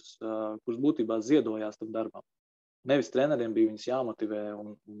 meitenes, kuras būtībā ziedojās tam darbam. Nevis treneriem bija viņas jāmotivē,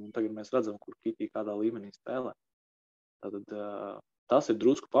 un tagad mēs redzam, kur Kitī kādā līmenī spēlē. Tātad tas ir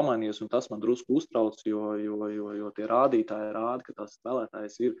drusku pamainījies, un tas man drusku uztrauc, jo tie rādītāji rāda, ka tās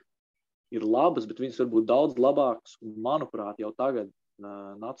spēlētājas ir labas, bet viņas var būt daudz labākas. Un, manuprāt, jau tagad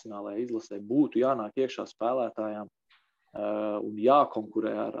nacionālajā izlasē būtu jānāk iekšā spēlētājām un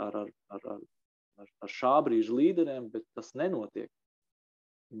jākonkurē ar šā brīža līderiem, bet tas nenotiek.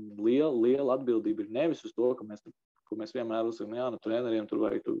 Liela atbildība ir nevis uz to, ka mēs vienmēr uzsakam, treneriem tur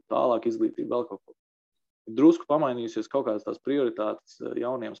vajag tālāk izglītību, vēl kaut ko. Drusku pamainījusies kaut kādas tās prioritātes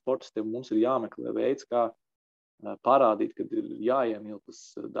jauniem sportistiem. Mums ir jāmeklē veids, kā parādīt, kad ir jāiemīl tas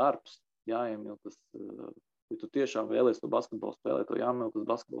darbs, jāiemīl tas, ja tu tiešām vēlies to basketbolu spēlēt, to jāiemīl tas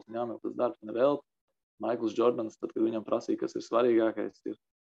basketbols un jāiemīl tas darbs. Nevēl Maikls Džordans, tad, kad viņam prasīja, kas ir svarīgākais, ir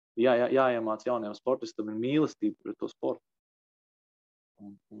jāiemāc jauniem sportistam ir mīlestība pret to sportu.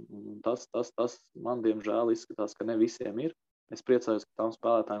 Un tas man, diemžēl, izskatās, ka ne visiem ir. Es priecājos, ka tām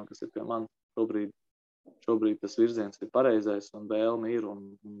spēlētājiem, kas ir pie man šobrīd tas virziens ir pareizais un vēlme ir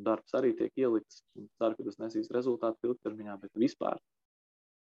un darbs arī tiek ielikts. Ceru, ka tas nesīs rezultātu ilgtermiņā, bet vispār.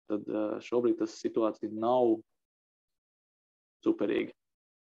 Tad šobrīd tas situācija nav superīga.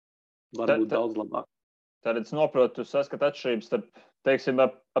 Varbūt daudz labāk. Tātad es noprotu, tu saskat atšķirības starp, teiksim,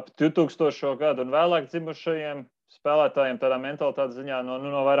 ap 2000. gadu un vēlāk dzimušajiem spēlētājiem tādā mentalitātes ziņā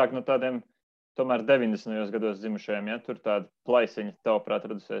no vairāk no tādiem tomēr 90. gados dzimušajiem, ja? Tur tāda plaisiņa tavuprāt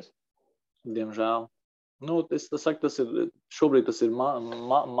radusies. Diemžēl. Es saku, šobrīd tas ir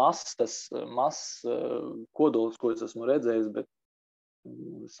mazs kodols, ko es esmu redzējis, bet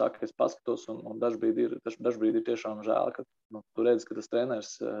es paskatos un dažbrīd ir tiešām žēl, ka tu redzi, ka tas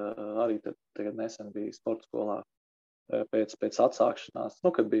treneris arī tagad nesen bija sporta skolā pēc atsākšanās,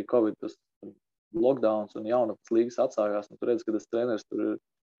 kad bija Covid, tas lockdowns un jaunatnes līgas atsākās, un tu redzi, ka tas treneris tur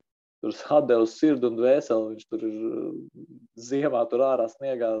atdeva uz sirdi un dvēseli, viņš tur ziemā tur ārā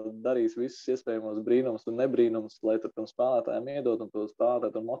sniegā darīs visus iespējamos brīnumus un nebrīnumus, lai tur tam spēlētājiem iedot un to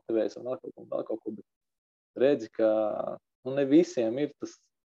spēlētāju tur motivēs un vēl kaut ko, bet redzi, ka ne visiem ir tas,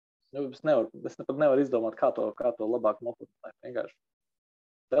 es pat nevaru izdomāt, kā to labāk noputnēt. Vienkārši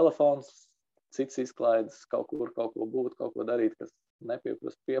telefons, cits izklaides, kaut ko būt, kaut ko darīt, kas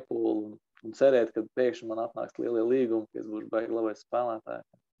nepieprasa piepūli un cerēt, ka pēkšņi man atnāks lielie līgumi, ka es būšu baigi labais spēlētāji.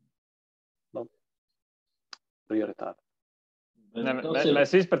 Prioritāte.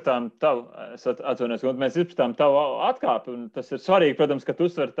 Mēs izpratām tavu, mēs izpratām tavu atkāpi, un tas ir svarīgi, protams, ka tu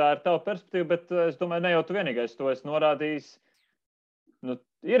uzsver, tā ir tava perspektīva, bet es domāju, ne jau tu vienīgais to esi norādījis.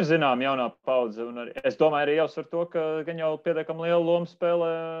 Ir zinām jaunā paudze, un es domāju, arī jāuzsver to, ka gan jau pietiekami lielu lomu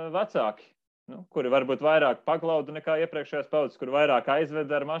spēlē vecāki, kuri varbūt vairāk paglauda nekā iepriekšējās paudzes, kuri vairāk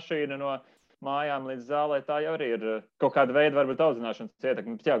aizved ar mašīnu no mājām līdz zālē. Tā jau arī ir kaut kāda veida varbūt audzināšanas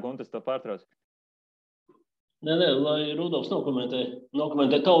ietekme. Bet jā, Guntas to pārtrauc. Nē, lai Rudolfs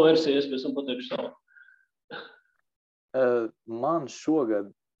nokomentē tavu versiju, es pēc tam pateikšu savu. Man šogad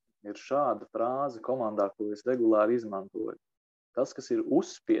ir šāda frāze komandā, ko es regulāri izmantoju. Tas, kas ir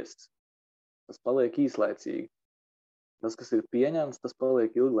uzspiests, tas paliek īslaicīgi. Tas, kas ir pieņemts, tas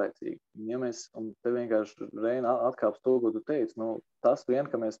paliek ilglaicīgi. Ja mēs, un te vienkārši Reina atkāps to, ko tu teici, tas vien,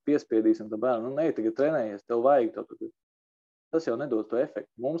 ka mēs piespiedīsim tā bērnu, ne, tagad trenējies, tev vajag to. Tas jau nedod to efektu.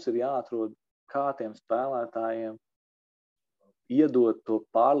 Mums ir jāatrod, kā tiem spēlētājiem iedot to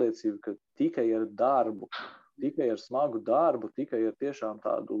pārliecību, ka tikai ar darbu, tikai ar smagu darbu, tikai ar tiešām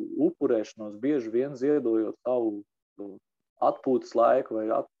tādu upurēšanos, bieži vien ziedojot savu atpūtas laiku vai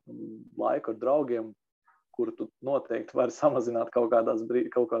laiku ar draugiem, kuru tu noteikti vari samazināt kaut kādos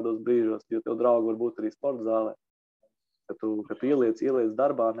brīžos, jo tev draugi var būt arī sporta zālē, ka tu ieliec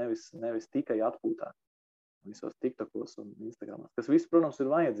darbā, nevis tikai atpūtā. Visos TikTokos un Instagramos. Tas viss, protams, ir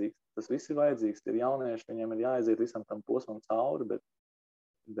vajadzīgs. Tas viss ir vajadzīgs. Ir jaunieši, viņiem ir jāaiziet visam tam posmam cauri,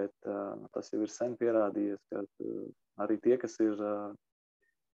 bet tas jau ir sen pierādījies, ka arī tie, kas ir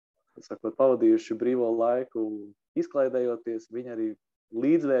pavadījuši brīvo laiku izklaidējoties, viņi arī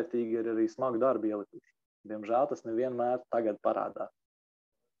līdzvērtīgi ir arī smagu darbu ielikuši. Diemžēl tas nevienmēr tagad parādās.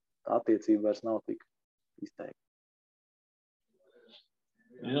 Tā attiecība vairs nav tik izteikta.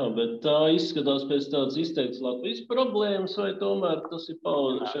 Jā, bet tā izskatās pēc tādas izteiktas Latvijas problēmas, vai tomēr tas ir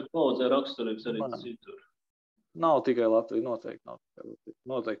šeit paudzē raksturīgs arī citur? Nav tikai Latvija, noteikti nav tikai Latvija.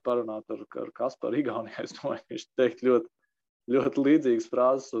 Noteikti parunāt ar Kasparu Igaunijā, es domāju, viņš teikt ļoti līdzīgas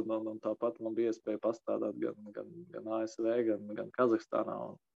frāzes, un tāpat man bija iespēja pastrādāt gan ASV, gan Kazahstānā,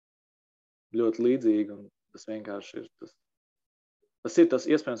 un ļoti līdzīgi, un tas vienkārši ir tas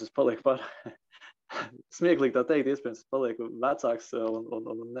iespējams, es palieku par smieklīgi tā teikt, iespējams, es palieku vecāks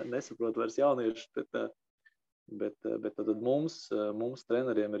un nesaprotu vairs jauniešus, bet tad mums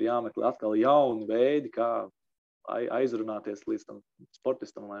treneriem ir jāmeklē atkal jauni veidi, kā aizrunāties līdz tam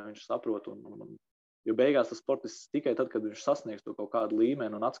sportistam, lai viņš saprot. Jo beigās tas sportists tikai tad, kad viņš sasniegs to kaut kādu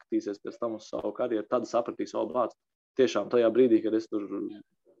līmeni un atskatīsies pēc tam uz savu karjeru, tad sapratīs, bāc, tiešām tajā brīdī, kad es tur,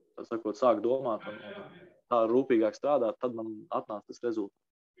 sāku domāt un tā rūpīgāk strādāt, tad man atnāca tas rezultāts.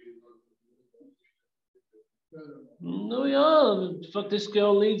 Jā, faktiski jau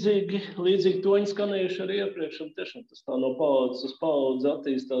līdzīgi toņi skanējuši arī iepriekš, un tiešām tas tā no paudzes uz paudzi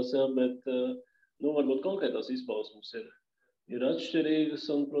attīstās, jā, bet varbūt konkrētās izpausmes ir atšķirīgas,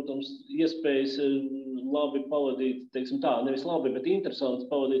 un, protams, iespējas labi pavadīt, teiksim tā, nevis labi, bet interesanti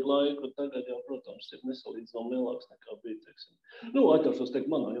pavadīt laiku, tagad jau, protams, ir nesalīdzinām lielāks nekā bija, teiksim. Atļaušos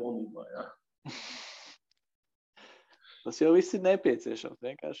teikt manā jaunībā, jā. Tas jau viss ir nepieciešams.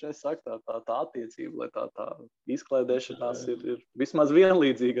 Vienkārši es saku, tā attiecība, lai tā izklaidēšanās ir vismaz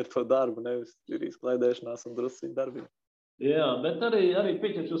vienlīdzīga ar to darbu, nevis ir izklaidēšanās un drusciņu darbība. Jā, bet arī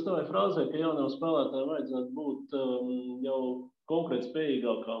pieķeršu uz tavai frāzē, ka jauniem spēlētājiem vajadzētu būt jau konkrēti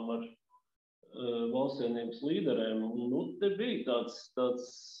spējīgākām ar valstsienības līderēm. Te bija tāds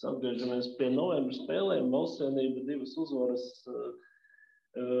atgriežamies pie novembra spēlēm, valstsienība 2 uzvaras,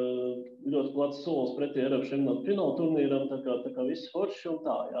 ļoti plats solis pretī Eiropas čempionāta fināla turnīram, tā kā viss forši un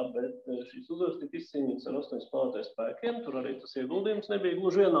tā, jā, bet šīs uzvaras tika izcīnītas ar 8 spēlētāju spēkiem, tur arī tas ieguldījums nebija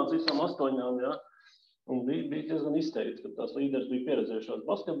gluži vienāds visam 8, jā, un bija diezgan izteikts, ka tās līderis bija pieredzējušās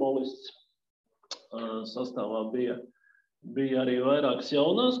basketbolists, sastāvā bija arī vairākas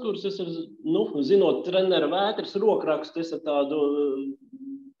jaunās, kuras es zinot trenera Vētras rokrakstu, es ar tādu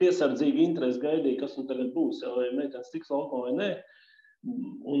piesardzīgu interesi gaidīju, kas tagad būs, vai meitenes tiks laukumā vai nē.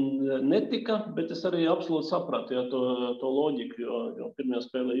 Un netika, bet es arī absolūti sapratu to loģiku, jo pirmajā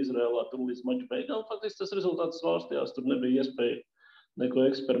spēlē Izrēlā tur līdz maču beigām faktiski tas rezultāts svārstījās, tur nebija iespēja neko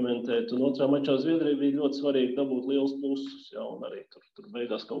eksperimentēt. Un otrā mačā Zviedrija bija ļoti svarīgi dabūt liels plusus, jā, un arī tur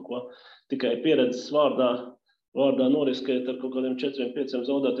beigās kaut ko tikai pieredzes vārdā noriskēt ar kaut kādiem 4-5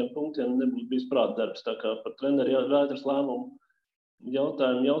 zaudētiem punktiem nebūtu bijis prātdarbs, tā kā par treneri Vētras lēmumu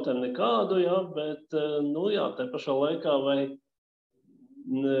jautājumu nekādu, jā, bet, tā pašā laikā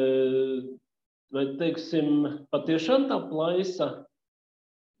vai teiksim, patiešām tā plaisa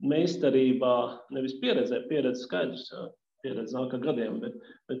meistarībā, nevis pieredze skaidrs, jā, pieredze nāk ar gadiem,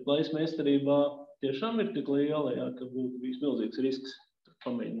 bet plaisa meistarībā tiešām ir tik liela, jā, ka būtu bijis milzīgs risks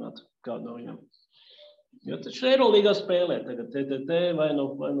pamēģināt kādu no viņam. Jo taču Eirolīgā spēlē tagad TTT vai nu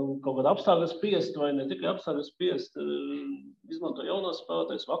kaut kāda apstākļa spiest, vai ne tikai apstākļa spiest, izmanto jaunās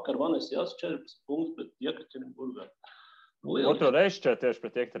spēlētājs. Vakar Vanes jās 14 punktus pret Jekaterinburgā. Otro reizi tieši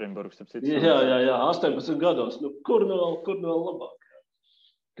pret Jekaterinburgu. Jā, 18 gados. Kur no labāk?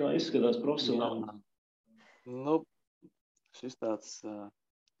 Kā izskatās profesionāli? Nu, šis tāds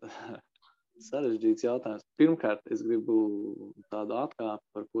sarežģīts jautājums. Pirmkārt, es gribu tādu atkāpi,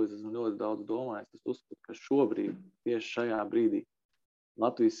 par ko es esmu ļoti daudz domājis. Es uzskatu, ka šobrīd, tieši šajā brīdī,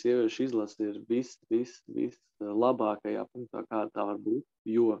 Latvijas sieviešu izlase ir viss labākajā punktā, kāda tā var būt,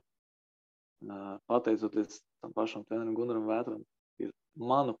 jo pateicoties tam pašam trenerim Gunaram Vētram, ir,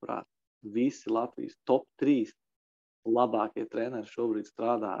 manuprāt, visi Latvijas top 3 labākie treneri šobrīd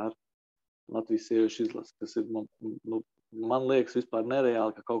strādā ar Latvijas sieviešu izlasi, kas ir, man liekas, vispār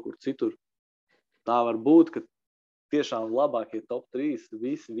nereāli, ka kaut kur citur tā var būt, ka tiešām labākie top 3,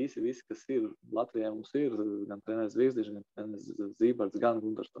 visi, kas ir Latvijā mums ir, gan treneris Zviegzdiņš, gan treneris Zībarts, gan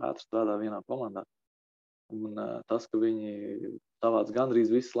Gunārs Vētrs strādā vienā komandā. Un tas, ka viņi savāc gandrīz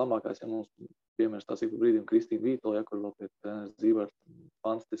visas labākās, ja mums piemērs tās ik pa brīdim Kristīna Vītola, kur vēl pie treneris Zībarts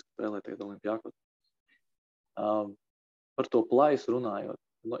fantastiski spēlē tagad Olimpiakos. Par to plaisu runājot,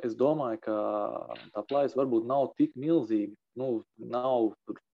 es domāju, ka tā plaisa varbūt nav tik milzīga, nav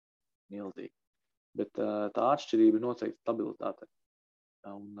tur milzīga. Bet tā atšķirība ir noteikti stabilitāte.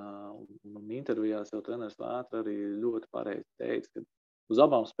 Un intervijās jau treneris Vētra arī ļoti pareizi teica, ka uz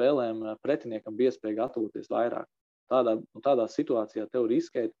abām spēlēm pretiniekam bija iespēja gatavoties vairāk. Tādā situācijā tev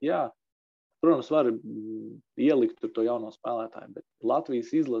riskēt, jā, protams, var ielikt tur to jauno spēlētāju, bet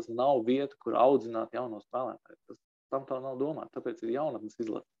Latvijas izlase nav vieta, kur audzināt jauno spēlētāju. Tam tā nav domāta, tāpēc ir jaunatnes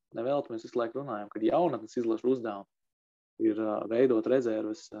izlase. Nevēlti mēs visu laiku runājam, ka jaunatnes izlases uzdevums ir veidot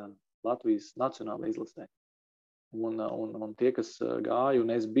rezerves Latvijas nacionāla izlasē. Un tie, kas gāja,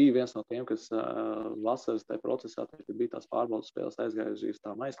 un es biju viens no tiem, kas vasaras tajā procesā, kad bija tās pārbaudas spēles aizgājuši uz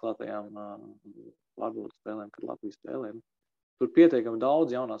tām aizklātajām pārbaudas spēlēm, kad Latvijas spēlē. Tur pietiekami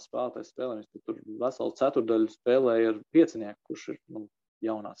daudz jaunās spēlētājas spēlēm. Tur veselu ceturdaļu spēlēja ar piecinieku, kurš ir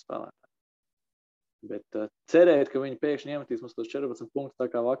jaunās spēlētāji. Bet cerēt, ka viņi pēkšņi iemetīs mums tos 14 punktus, tā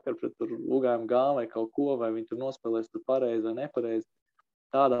kā vakar pret tur Ugājam Gā vai kaut ko, vai viņi tur nospēlēs tur pareizi vai nepareizi.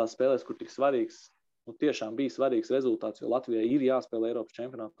 Tādās spēlēs, kur tik svarīgs, tiešām bija svarīgs rezultāts, jo Latvijai ir jāspēlē Eiropas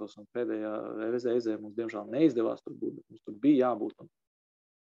čempionātos, un pēdējā reizē mums diemžēl neizdevās tur būt, bet mums tur bija jābūt.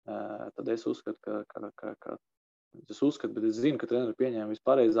 Tad es uzskatu, bet es zinu, ka treneri pieņēma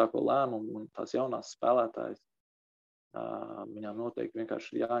vispareizāko lēmumu, un tās jaunās spēlētājas, viņām noteikti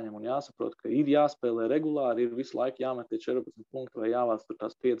vienkārši ir jāņem un jāsaprot, ka ir jāspēlē regulāri, ir visu laiku jāmet tie 14 punkti, vai jāvāc tur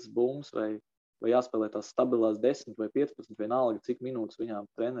tās 5 bumbas, vai jāspēlē tās stabilās 10 vai 15, vienalga, cik minūtes viņām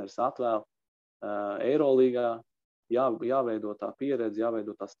treneris atvēl. Eirolīgā jāveido tā pieredze,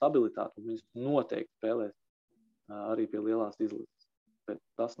 jāveido tā stabilitāte, un viņas noteikti spēlēs arī pie lielās izlases. Bet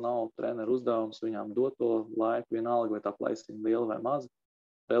tas nav treneru uzdevums, viņām dot to laiku, vienalga, vai tā plaisa ir liela vai maza.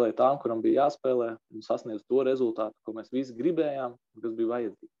 Spēlē tām, kuram bija jāspēlē, un sasniedz to rezultātu, ko mēs visi gribējām, un kas bija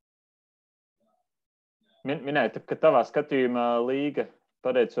vajadzīgs. Minēja, ka tavā skatījumā līga,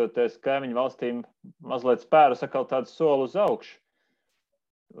 pateicoties kaimiņu valstīm, mazliet spēra sakal tādu soli uz augšu.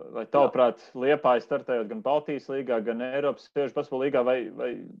 Vai tavuprāt, Liepāja startējot gan Baltijas līgā, gan Eiropas sieviešu basketbola līgā, vai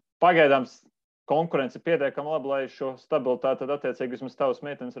pagaidām konkurence ir pietiekama laba, lai šo stabilitāti tad attiecīgi vismaz tavas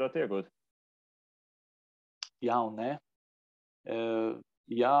meitenes varētu iegūt? Jā un nē.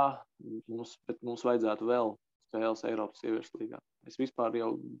 Jā, bet mums vajadzētu vēl spēles Eiropas sieviešu līgā. Es vispār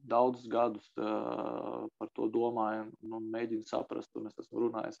jau daudzus gadus par to domāju un mēģinu saprast, un es esmu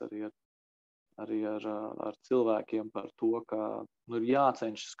runājis arī ar cilvēkiem par to, ka ir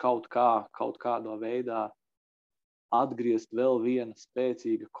jācenšas kaut kādā veidā atgriezt vēl viena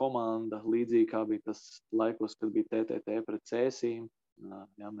spēcīga komanda, līdzīgi kā bija tas laikos, kad bija TTT pret Cēsīm.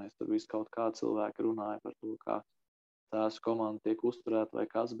 Ja mēs tur visi kaut kā cilvēki runāja par to, kā tās komanda tiek uzturēta vai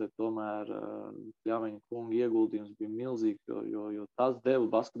kas, bet tomēr Ļaveņa kunga ieguldījums bija milzīgs, jo tas deva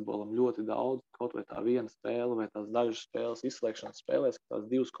basketbolam ļoti daudz, kaut vai tā viena spēle vai tās dažas spēles, izslēgšanas spēlēs, ka tās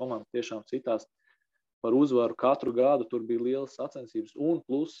divas komandas tiešām citās par uzvaru katru gadu, tur bija lielas sacensības, un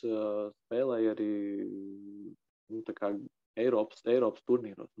plus spēlēja arī tā kā Eiropas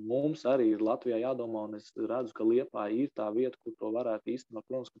turnīros. Mums arī ir Latvijā jādomā, un es redzu, ka Liepāja ir tā vieta, kur to varētu īstenot.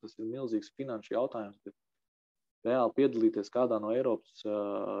 Protams, ka tas ir milzīgs finanšu jautājums, bet reāli piedalīties kādā no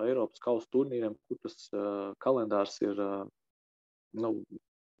Eiropas kausa turnīriem, kur tas kalendārs ir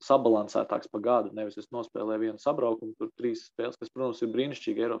sabalansētāks pa gadu. Nevis es nospēlēju vienu sabraukumu, tur 3 spēles, kas, protams, ir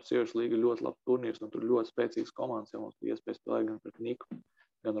brīnišķīgi. Eiropas sieviešu līga ļoti labs turnīrs, un tur ļoti spēcīgs komandas, ja mums bija iespēja spēlēt gan pret Niku,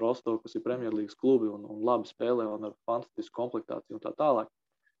 gan Rostovu, kas ir Premjerlīgas klubi un labi spēlē un ar fantastisku komplektāciju un tā tālāk.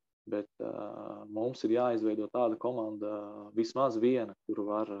 Bet mums ir jāizveido tāda komanda, vismaz viena, kuru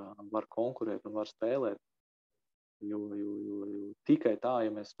var konkurēt un var spēlēt. Jo tikai tā,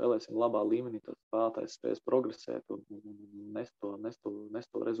 ja mēs spēlēsim labā līmenī, tad spēlētājs spēs progresēt un nest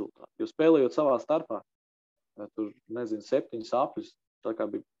to rezultātu. Jo spēlējot savā starpā, tur, 7 apļus, tā kā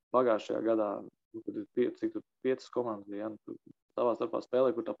bija pagājušajā gadā, kad ir 5 komandas, ja, savā starpā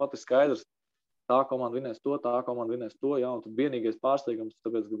spēlē, kur tāpat ir skaidrs, tā komanda vinēs to, ja, un tad vienīgais pārsteigums,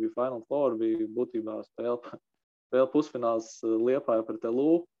 tāpēc, ka bija Final Four, bija būtībā spēle pusfināls Liepāja pret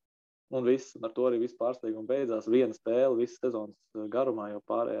LU, un ar to arī viss pārsteigums beidzās. Viena spēle, visas sezonas garumā, jo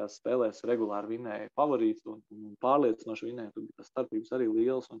pārējās spēlēs regulāri vinēja favorīts un pārliecinoši vinēja, tur bija tas starpības arī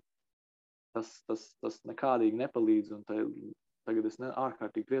liels, un tas nekādīgi nepalīdz, un tagad es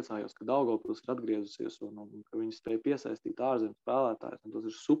ārkārtīgi priecājos, ka Daugavpils ir atgriezusies un ka viņi spēja piesaistīt ārzemju spēlētājus. Tas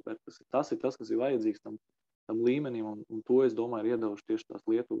ir super. Tas ir tas, kas ir vajadzīgs tam līmenim, un to, es domāju, ir iedevuši tieši tās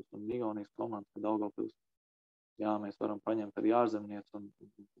Lietuvas un Igaunijas komandas, ka Daugavpils, jā, mēs varam paņemt arī ārzemnieci, un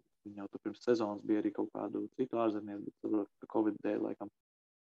viņi jau tur pirms sezonas bija arī kaut kādu citu ārzemnieci, bet saprot, ka Covid dēļ laikam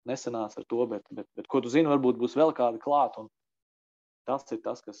nesanāca ar to, bet ko tu zini, varbūt būs vēl kāda klāt, un tas ir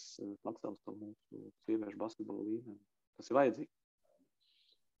tas, kas pacels to mūsu sieviešu basketbolu līmeni. Tas ir vajadzīgs.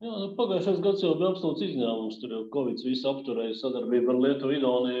 Jā, pagājušais gads jau bija absolūts izņēmums. Tur jau Covid visu apturēja sadarbību ar Lietuvu,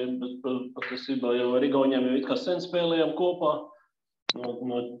 Igauniju, bet patiesībā jau ar Igauniem jau it kā sen spēlējām kopā.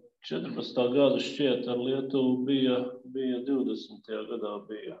 No 14. gada šķiet ar Lietuvu bija 20. gadā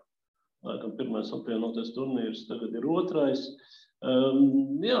bija. Laikam pirmais apvienoties turnīrs, tagad ir otrais.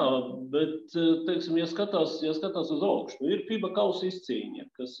 Jā, bet, teiksim, ja skatās uz augšu, ir FIBA kausa izcīņa,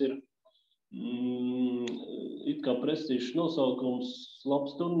 kas ir it kā prestīžs nosaukums,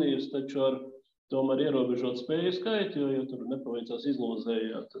 labs turnīrs, taču ar tomēr ierobežot spēju skaitu, jo, ja tur nepaveicās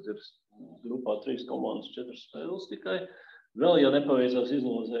izlozējā, tad ir grupā 3 komandas, 4 spēles tikai. Vēl, ja nepaveicās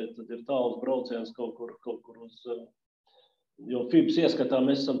izlozējā, tad ir tāls brauciens kaut kur uz... Jo FIBAs ieskatā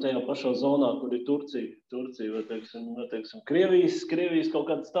mēs esam tajā pašā zonā, kur ir Turcija vai, teiksim, Krievijas kaut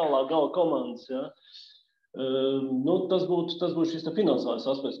kādas tālāk gala komandas, ja. Tas būtu šis finansiālais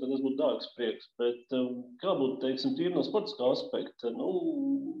aspekts, ka tas būtu dārgs prieks, bet kā būtu, teiksim, tīri no sportiskā aspekta,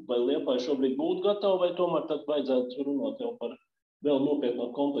 vai Liepāja šobrīd būtu gatava, vai tomēr tad vajadzētu runāt jau par vēl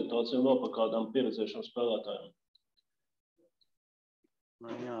nopietnāku komplektāciju un vēl par kādām pieredzējušām spēlētājiem?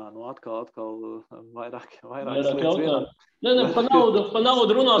 Jā, atkal vairāk jautājumu. Nē, pa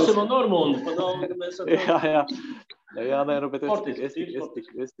naudu runāsim ar Normundu. Pa naudu mēs ar... Jā, bet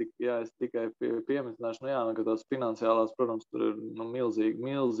es tikai pieminēšu, ka tās finansiālās, protams, tur ir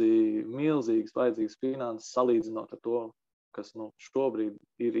milzīgas vajadzīgas finanses salīdzinot ar to, kas šobrīd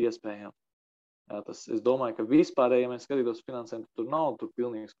ir iespējams. Es domāju, ka vispārēji, ja mēs skatītos finansēm, tur nav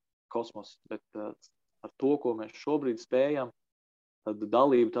pilnīgs kosmos, bet ar to, ko mēs šobrīd spējam, tad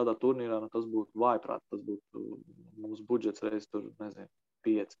dalība tādā turnīrā, tas būtu vājprāt, tas būtu mums budžets reiz tur,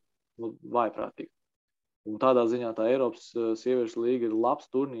 5, vājprātīgi. Un tādā ziņā tā Eiropas sieviešu līga ir labs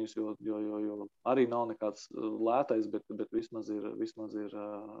turnīrs, jo arī nav nekāds lētais, bet vismaz ir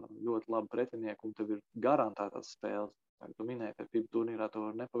ļoti labi pretinieki, un tev ir garantētās spēles. Kā tu minēji, ka FIBA turnīrā to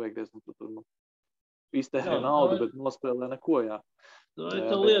var nepaveikties, tu tur iztērē naudu, bet nospēlē neko, jā. Tā ir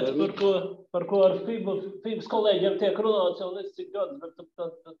tā lieta, par ko ar FIBAs kolēģiem tiek runāts jau nezinu cik gadus, bet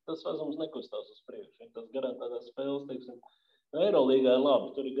tas vezums nekustās uz priekšu. Tas garantētās spēles, teiksim, Eirolīgā ir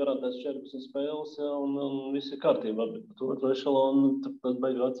labi, tur ir garantēts 14 spēles, ja, un viss ir kārtībā, bet par to ešalonu tad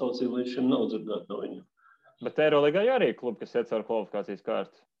beigu atsaucību līdz šim nav dzirdēt no viņiem. Bet Eirolīgā ir arī klubi, kas iet caur kvalifikācijas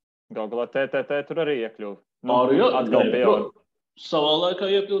kārtu. Galā TTT tur arī iekļuva. Atkal pieauga. Savā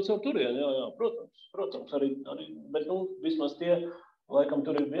laikā iekļūt caur turieni, jā, protams, arī, bet, vismaz tie, laikam,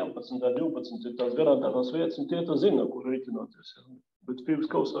 tur ir 11 vai 12, ir tās garantētās vietas, un tie to zina, kur rīķināties, jā. Bet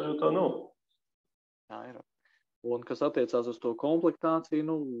FIBAs kausā jau tā nav. Tā ir. Un, kas attiecās uz to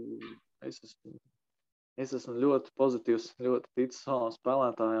komplektāciju, es esmu ļoti pozitīvs, ļoti ticis savam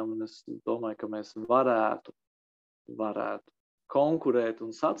spēlētājiem, un es domāju, ka mēs varētu konkurēt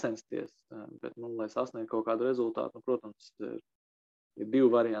un sacensties, bet, lai sasniegtu kaut kādu rezultātu, protams, ir 2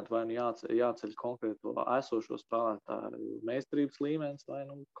 varianti, vai jāceļ konkrēto esošo spēlētāju meistarības līmenis, vai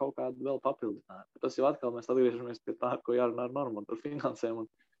kaut kādu vēl papildinājumu. Tas jau atkal mēs atgriežamies pie tā, ko jārunā ar Normundu par finansēm,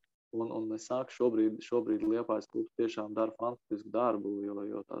 un es saku, šobrīd Liepājas klubs tiešām dara fantastisku darbu,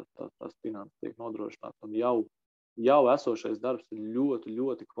 jo tās finanses tiek nodrošināts, un jau esošais darbs ir ļoti,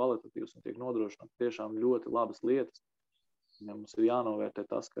 ļoti kvalitatīvs un tiek nodrošināts tiešām ļoti labas lietas. Ja mums ir jānovērtē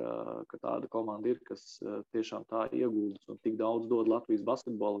tas, ka tāda komanda ir, kas tiešām tā ieguldas un tik daudz dod Latvijas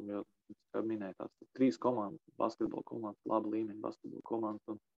basketbolam, jo, kā minēja, tās 3 komandas, basketbola komandas, laba līmeņa basketbola komandas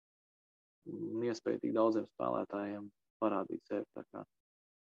un iespēja tik daudziem spēlētājiem parādīt sevi. Tā kā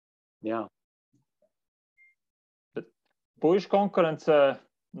Jā. Puišu konkurencē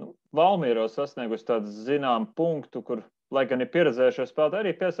Valmiero sasniegusi tādu zinām punktu, kur, lai gan ir pieredzējušie spēlētāji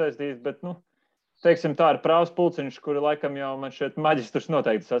arī piesaistīt, bet, teiksim, tā ir prāvas pulciņš, kuri laikam jau man šeit maģistrus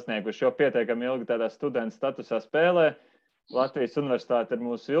noteikti sasnieguši, jo pietiekami ilgi tādā studenta statusā spēlē. Latvijas universitāte ir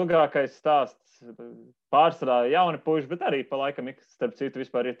mūsu ilgākais stāsts, pārsvarā jauni puiši, bet arī pa laikam, starp citu,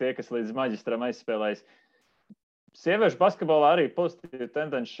 vispār ir tie, kas līdz maģistram aizspēlējas. Sieviešu basketbolā arī pozitīva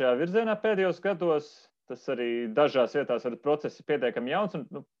tendence šajā virzienā pēdējos gados. Tas arī dažās vietās ar procesu pietiekami jauns.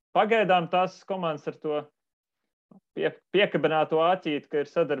 Un, pagaidām tās komandas ar to piekabināto āķīti, ka ir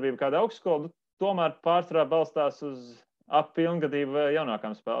sadarbība kāda augstskola, tomēr pārsvarā balstās uz ap pilngadību vai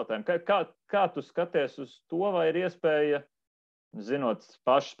jaunākām spēlētājiem. Kā tu skaties uz to, vai ir iespēja, zinot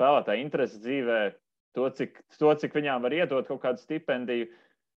pašu spēlētāju intereses dzīvē, to, cik viņām var iedot kaut kādu stipendiju,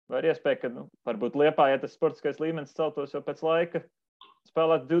 vai ir iespēja, ka varbūt Liepājā tas sportiskais līmenis celtos jau pēc laika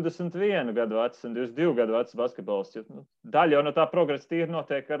spēlēt 21 gadu vecs un 22 gadu vecs basketbolists. Daļa jau no tā progresa tīri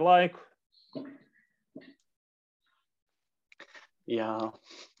notiek ar laiku. Jā,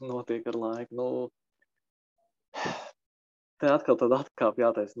 notiek ar laiku. Te atkal tāda atkāp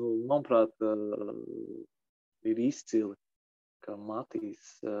jātais. Manuprāt, ir izcili, ka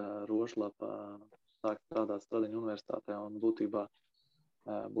Matīs Rošlapā sāk strādāt Stradiņu universitātē un būtībā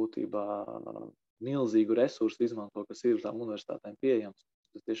milzīgu resursu izmanto, kas ir tām universitātēm pieejams.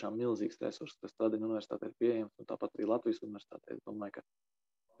 Tas tiešām milzīgs resurs, kas Stradiņu universitātē ir pieejams, un tāpat arī Latvijas universitātē. Es domāju, ka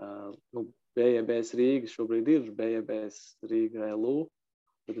BJBS Rīga šobrīd ir, BJBS Rīga LU,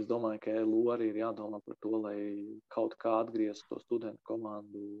 bet es domāju, ka LU arī ir jādomā par to, lai kaut kā atgrieztu to studentu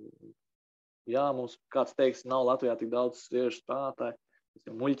komandu. Jā, mums, kāds teiks, nav Latvijā tik daudz sieviešu spēlētāju, tas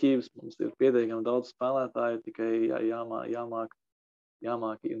ir muļķības, mums ir pietiekami daudz spēlētāju, tikai jāmāk,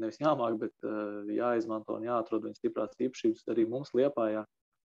 nevis jāmāk, bet jāizmanto un jāatrod viņas stiprās īpašības arī mums Liepājā,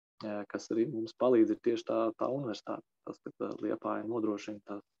 kas arī mums palīdz ir tieši tā universitāte. Tas, ka Liepāja nodrošina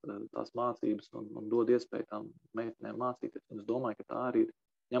tās mācības un dod iespēju tām meitenēm mācīties. Un es domāju, ka tā arī ir,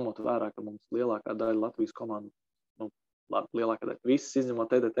 ņemot vērā, ka mums lielākā daļa Latvijas komandu, lielākā daļa, visas izņemot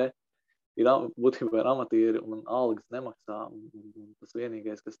TDT, būtībā ir amatieri un algas nemaksā. Un tas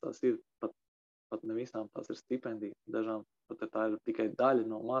vienīgais, kas tās ir, pat ne visām tās ir stipendija. Dažām pat tā ir tikai daļa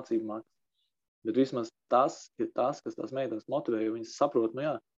no mācību maksas. Bet vismaz tas ir tas, kas tās meitenes motivē, jo viņas saprot,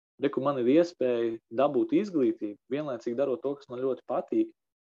 reku man ir iespēja dabūt izglītību, vienlaicīgi darot to, kas man ļoti patīk.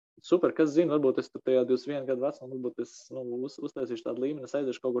 Super, kas zina, varbūt es tajā 21 gadu vecumā, varbūt es uztaisīšu tādu līmeni, es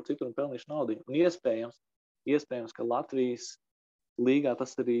aiziešu kaut kur citur un pelnīšu naudu. Un iespējams, ka Latvijas līgā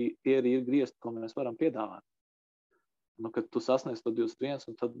tas arī ir griezti, ko mēs varam piedāvāt. Kad tu sasniedz to 21,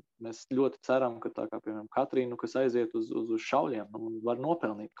 un tad mēs ļoti ceram, ka tā kā, piemēram, Katrīna, kas aiziet uz šauļiem, var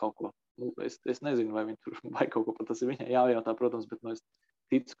nopelnīt kaut ko. Es nezinu, vai viņi tur vai kaut ko, tas ir viņai jājautā, protams, bet es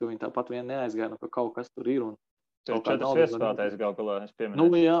ticu, ka viņi tāpat vien neaizgāja, ka kaut kas tur ir. Tur ir 4 viespēlētājs gal galā, es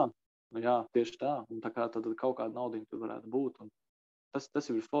pieminēju. Jā, tieši tā. Un tā kā tad kaut kāda naudiņa tur varētu būt. Un tas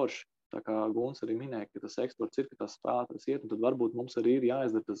ir forši. Tā kā Guns arī minēja, ka tas eksports ir, ka tas spēlētājs iet, un tad varbūt mums arī ir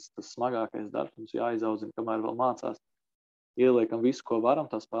jāizdara tas smagākais darbs, mums jāizaudzina, kamēr vēl mācās. Ieliekam visu, ko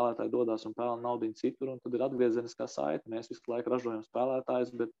varam, tā spēlētāji dodās un pelna naudiņu citur, un tad ir atgriezeniskā saite. Mēs visu laiku ražojam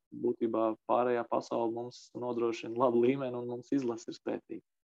spēlētājus, bet būtībā pārējā pasaule mums nodrošina labu līmeni un mums izlase ir spēcīga.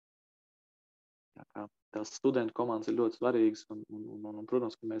 Tās studentu komandas ir ļoti svarīgas, un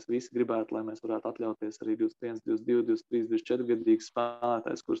protams, ka mēs visi gribētu, lai mēs varētu atļauties arī 21, 22, 23, 24 gadīgas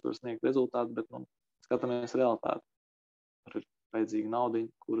spēlētājs, kurus var sniegt rezultātu, bet skatāmies realitāti. Ir vajadzīga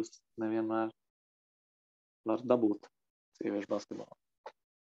naudiņa, kuras nevienmēr var dabūt sieviešu basketbolā.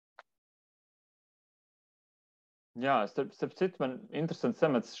 Jā, starp citu, man interesants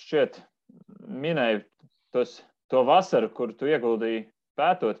temats šķiet minēju to vasaru, kur tu ieguldīji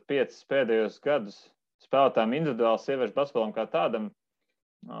pētot 5 pēdējos gadus spēlētājiem individuāli sieviešu basketbolam kā tādam.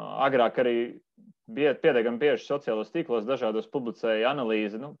 Agrāk arī pietiekami bieži sociālos tīklos dažādos publicēja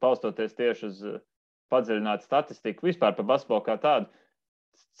analīzi, balstoties tieši uz padziļinātu statistiku vispār par basketbolu kā tādu.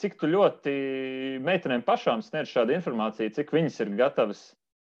 Cik tu ļoti meitenēm pašām sniedz šādu informāciju, cik viņas ir gatavas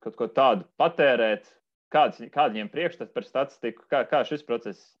kaut ko tādu patērēt, kādi viņiem priekšstats par statistiku, kā šis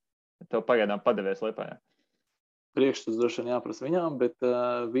process tev pagaidām padevies Liepājā? Priekšstats droši vien jāprasa viņām, bet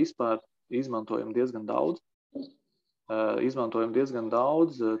vispār izmantojam diezgan daudz.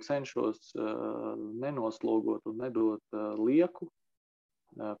 Cenšos nenoslogot un nedot lieku.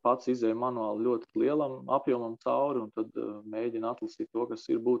 Pats izēju manuāli ļoti lielam apjomam cauri un tad mēģinu atlasīt to, kas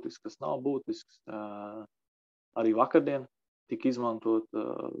ir būtisks, kas nav būtisks. Arī vakardien tika izmantot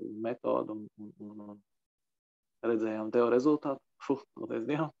metodu un redzējām tev rezultātu. Paldies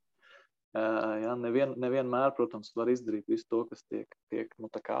Dievam. Ja, nevienmēr, protams, var izdarīt visu to, kas tiek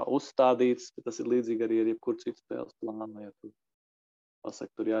nu, tā kā uzstādīts, bet tas ir līdzīgi arī ar jebkuru citu spēles plānu. Ja tu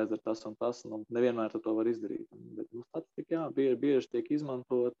pasaki, tur jāizdara tas un tas, nu, nevienmēr tu to var izdarīt. Bet statistika, jā, bieži tiek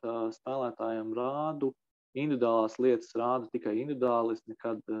izmantot spēlētājiem rādu, individuālās lietas rāda tikai individuāli, es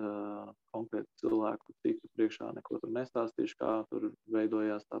nekad konkrēti cilvēku citu priekšā neko tur nestāstīšu, kā tur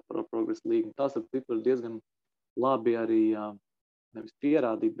veidojās tā progresa līga. Tas ar citu var diezgan labi arī nevis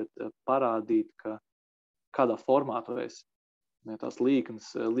pierādīt, bet parādīt, ka kādā formā tu esi. Ja tās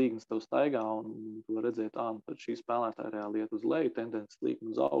līknes tev staigā, un tu var redzēt, tad šī spēlētāja reāli iet uz leju, tendences līkni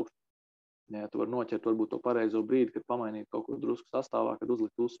uz augšu. Ja tu var noķert varbūt to pareizo brīdi, kad pamainīt kaut ko drusku sastāvā, kad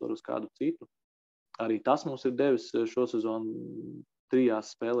uzlikt uzsvaru uz kādu citu. Arī tas mums ir devis šo sezonu 3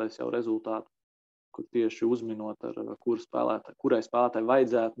 spēlēs jau rezultātu, kur tieši uzminot, kurai spēlētāji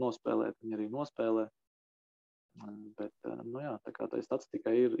vajadzētu nospēlēt, viņi arī nospēlē. Bet, nu jā, tā kā tā statistika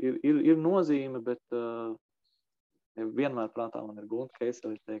ir nozīme, bet vienmēr prātā man ir Gunta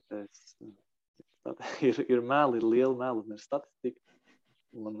Keisele teiktais, ir meli, ir liela meli, un ir statistika.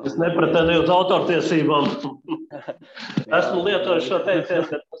 Es nepretendēju uz autortiesībām. Esmu lietojis šo teicienu,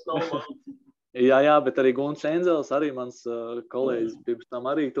 bet tas nav man. Jā, bet arī Gunts Enzels, arī mans kolēģis, pirms tam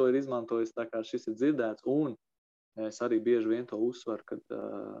arī to ir izmantojis, tā kā šis ir dzirdēts, un es arī bieži vien to uzsvaru, ka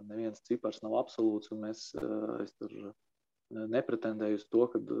neviens cipars nav absolūts, un es tur nepretendēju uz to,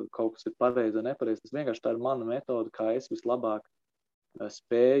 ka kaut kas ir pareizi vai nepareizi. Tas vienkārši tā ir mana metode, kā es vislabāk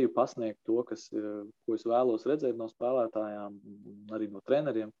spēju pasniegt to, ko es vēlos redzēt no spēlētājām, arī no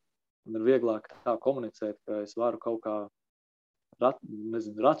treneriem. Un ir vieglāk tā komunicēt, ka es varu kaut kā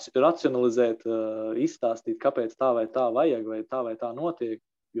racionalizēt, izstāstīt, kāpēc tā vai tā vajag, vai tā notiek.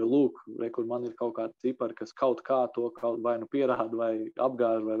 Jo, lūk, kur man ir kaut kāda cipara, kas kaut kā to vai nu pierāda, vai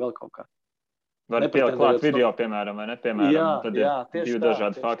apgāž, vai vēl kaut kā. Var pielikt klāt video, piemēram, vai ne? Piemēram, tad ir 2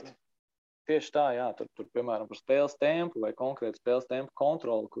 dažādi fakti. Tieši tā, jā. Tur, piemēram, par spēles tempu vai konkrēti spēles tempu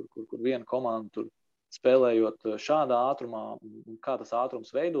kontroli, kur viena komanda tur spēlējot šādā ātrumā, un kā tas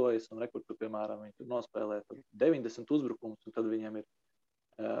ātrums veidojas, un tur, piemēram, viņi tur nospēlē 90 uzbrukums, un tad viņiem ir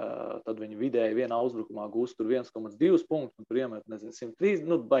tad viņi vidēji vienā uzbrukumā gūst tur 1,2 punktus, un tur iemet,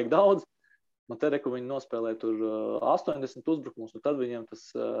 103, baigi daudz. Un te, kur viņi nospēlē tur 80 uzbrukumus, un tad viņiem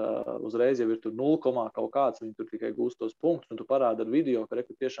tas uzreiz jau ir tur 0, kaut kāds, viņi tur tikai gūst tos punktus, un tu parādi ar video, ka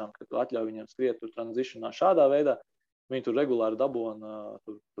tiešām, ka tu atļauj viņiem skriet tur transitionā šādā veidā, viņi tur regulāri dabūna,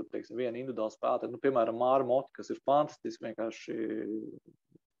 tur teiksim, viena individuāla spēlētāja, piemēram, Māra Moti, kas ir fantastiski, vienkārši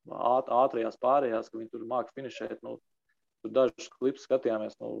ātrajās pārējās, ka viņi tur māk finišēt, tur dažus klipus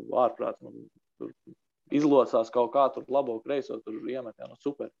skatījāmies, ārprāts, tur izlocās kaut kā, tur labo kreiso, tur iemet,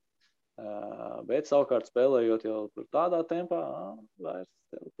 super. Bet savukārt spēlējot jau tur tādā tempā,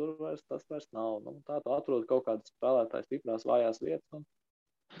 tas vairs nav. Tā tu atrod kaut kādas spēlētājas stiprās vājās vietas un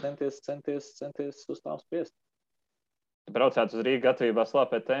centies uz tām spiest. Braucāt uz Rīgu gatavībā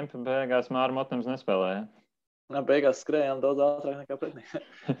slāpēt tempu, beigās Māra Motnems nespēlēja. Beigās skrējām daudz ātrāk nekā pretinieki.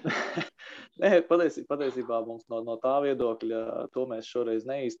 Nē, patiesībā mums no tā viedokļa to mēs šoreiz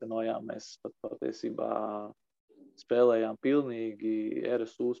neīstenojām. Mēs pat patiesībā spēlējām pilnīgi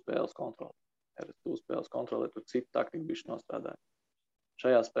RSU spēles kontroli. RSU spēles kontrolē, tur citu taktiku bišķi nostrādāja.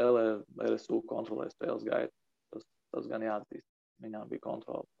 Šajā spēlē RSU kontrolē spēles gaitu. Tas gan jāatzīst. Viņām bija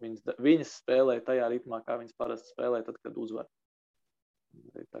kontrole. Viņas spēlēja tajā ritmā, kā viņas parasti spēlēja, tad, kad uzvar.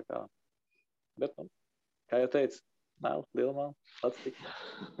 Tā kā. Bet, kā jau teicu, lielumā pats tik.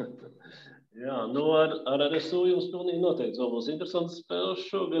 Jā, ar RSU jums pilnīgi noteikti būs interesants spēles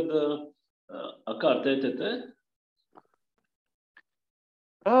šogad. Kā ar TTT?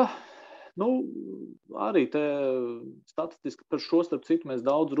 Arī te statistiski par šo starp citu mēs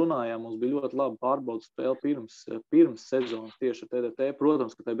daudz runājām. Mums bija ļoti labi pārbaudas spēle pirms sezonas tieši ar TTT.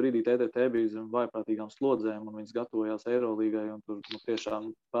 Protams, ka tajā brīdī TTT bija zem vājprātīgām slodzēm un viņas gatavojās Eirolīgai. Un tur tiešām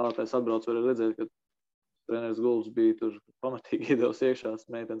spēlētājs atbrauc var redzēt, ka treneris Gulbs bija tur pamatīgi iedevis iekšā,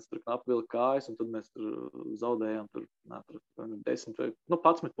 meitenes tur knapi vilka kājas, un tad mēs tur zaudējām tur 10 vai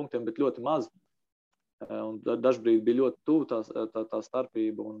 11 punktiem, bet ļoti maz. Un dažbrīd bija ļoti tuvu tā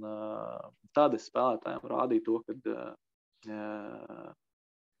starpība, un tad es spēlētājiem rādīju to, ka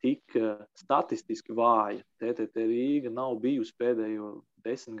tik statistiski vāja TTT Rīga nav bijusi pēdējo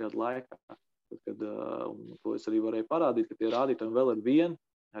 10 gadu laikā. Un to es arī varēju parādīt, ka tie rādītāji vēl ar vienu,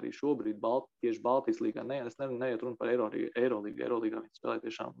 arī šobrīd tieši Baltijas līgā, es neiet runu par Eirolīgu. Eirolīgā viņi spēlē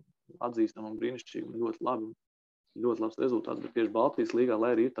tiešām atzīstam un brīnišķīgi un ļoti labi, ļoti labs rezultāts, bet tieši Baltijas līgā,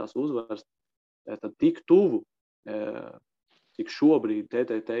 lai arī ir tās uzvaras, tad tik tuvu, cik šobrīd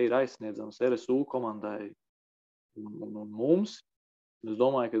TTT ir aizsniedzams RSU komandai un mums, Es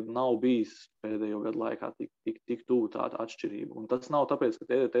domāju, ka nav bijis pēdējo gadu laikā tik tuvu tāda atšķirība. Un tas nav tāpēc, ka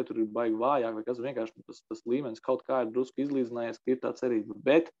TDT tur ir baigi vājāk, vai kas vienkārši tas līmenis kaut kā ir drusku izlīdzinājies, ka ir tā cerība.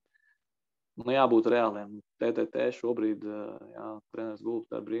 Bet jābūt reāliem. TTT šobrīd, treneris Gulbs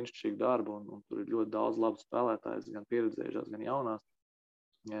dara brīnišķīgu darbu, un tur ir ļoti daudz labu spēlētājs, gan pieredzējušās, gan jaunās.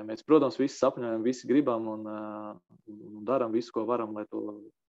 Ja, mēs, protams, visi sapņojam, visi gribam un daram visu, ko varam,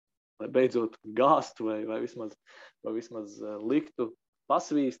 lai beidzot gāstu vai vismaz liktu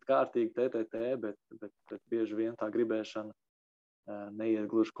pasvīst kārtīgi TTT, bet bieži vien tā gribēšana neiet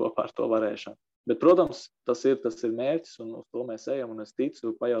gluži kopā ar to varēšanu. Bet, protams, tas ir mērķis, un uz to mēs ejam, un es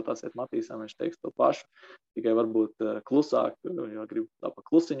ticu, pajautāsiet Matīsam, viņš teiks to pašu, tikai varbūt klusāk, jo gribu tā pa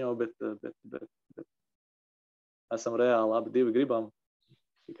klusiņo, bet esam reāli abi divi gribam,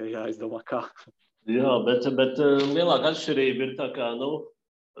 tikai jāizdomā kā. Jā, bet lielāka atšķirība ir tā kā,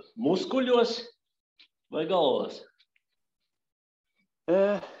 muskuļos vai galvās?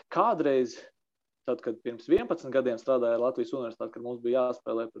 Kādreiz, tad, kad pirms 11 gadiem strādāja Latvijas universitāti, kad mums bija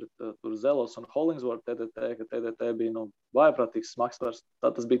jāspēlē pret Zelos un Hollingsworth TDT, ka TDT bija vājprātīgs smagsvars,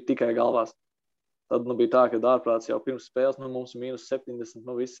 tad tas bija tikai galvās. Tad bija tā, ka ārprāts jau pirms spēles, mums minus 70,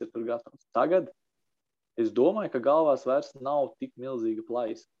 viss ir tur gatavs. Tagad es domāju, ka galvās vairs nav tik milzīga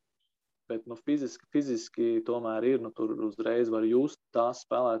plaisa. Bet fiziski tomēr ir, tur uzreiz var just tās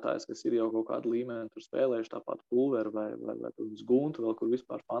spēlētājs, kas ir jau kaut kādu līmeni tur spēlējuši, tāpat Pulveru vai Guntu, vēl kur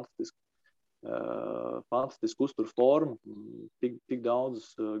vispār fantastiski uztur formu, tik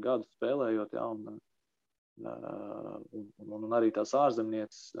daudzus gadus spēlējot, un arī tās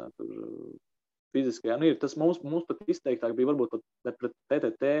ārzemnieces tur fiziskajā. Ir, tas mums pat izteiktāk bija varbūt pat pret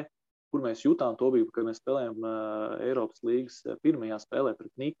TTT, kur mēs jutām to bija, kad mēs spēlējām Eiropas līgas pirmajā spēlē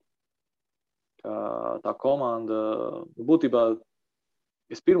pret Niku. Tā komanda, būtībā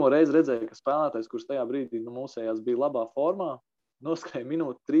es pirmo reizi redzēju, ka spēlētājs, kurš tajā brīdī mūsējās bija labā formā, noskrēja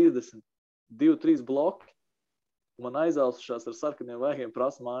minūti 30, 2-3 bloki, un man aizalsušās ar sarkaniem vaigiem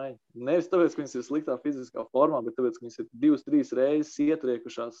prasa mājiņu. Nevis tāpēc, ka viņas ir sliktā fiziskā formā, bet tāpēc, ka viņas ir 2-3 reizes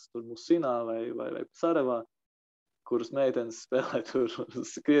ietriekušās tur Musinā vai Sarevā, kuras meitenes spēlē tur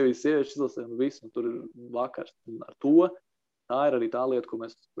Krievijas sieviešu izlasē un visu, un tur ir vakars. Un ar to tā ir arī tā lieta, ko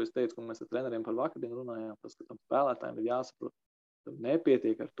es teicu, ko mēs ar treneriem par vakardienu runājām, tas, ka tam spēlētājiem ir jāsaprot, ka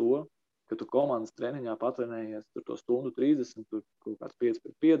nepietiek ar to, ka tu komandas treniņā patrenējies tur to stundu 30, tur kaut kāds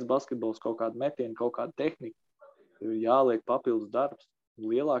 5-5 basketbols, kaut kāda metiena, kaut kāda tehnika, tev ir jāliek papildus darbs.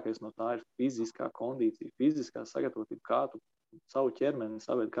 Lielākais no tā ir fiziskā kondīcija, fiziskā sagatavotība, kā tu savu ķermeni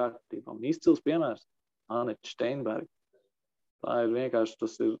saved kārtībā. Un izcils piemērs Anete Steinberga. Tā ir vienkārši,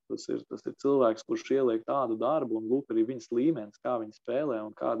 tas ir cilvēks, kurš ieliek tādu darbu, un lūk arī viņas līmenis, kā viņa spēlē,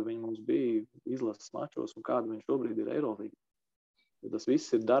 un kāda viņa mums bija izlases mačos, un kāda viņa šobrīd ir Eirolīgā. Tas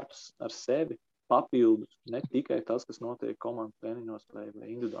viss ir darbs ar sevi, papildus, ne tikai tas, kas notiek komandas treniņos vai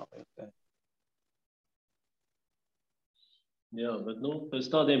individuālajā treniņos. Jā, bet pēc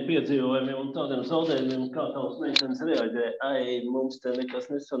tādiem piedzīvojumiem un tādiem zaudējumiem, kā tavs meitenes reaģē, mums te nekas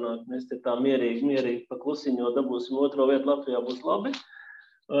nesanāk, mēs te tā mierīgi pa klusiņo dabūsim otro vietu, Latvijā būs labi.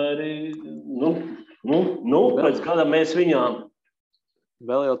 Arī, pēc kādā mēs viņām.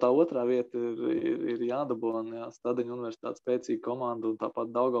 Vēl jau tā otrā vieta ir jādabū, un Stadeņu universitāte spēcīga komanda, un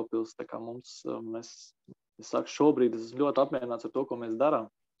tāpat Daugavpils, tā kā mums, es saku, šobrīd es esmu ļoti apmierināts ar to, ko mēs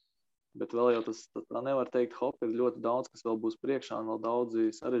darām. Bet vēl jau tā nevar teikt, ir ļoti daudz, kas vēl būs priekšā, un vēl daudzi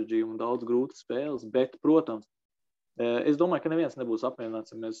sarežģījumi un daudz grūti spēles, bet, protams, es domāju, ka neviens nebūs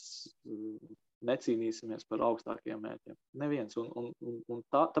apmierināts, ja mēs necīnīsimies par augstākiem mērķiem. Neviens, un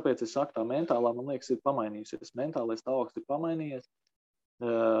tāpēc es saku, tā mentālā, man liekas, ir pamainījusies. Mentālais stāvoklis ir pamainījies,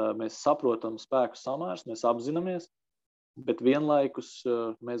 mēs saprotam spēku samērs, mēs apzināmies, bet vienlaikus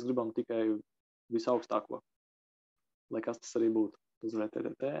mēs gribam tikai visaugstāko, lai kas tas arī būtu. Uzvarēt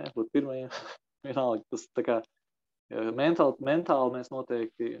TDT, būt pirmajiem. Vienalga, tas tā kā mentāli mēs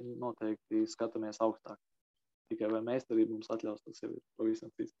noteikti skatāmies augstāk. Tikai vai meistarība mums atļaus, tas jau ir pavisam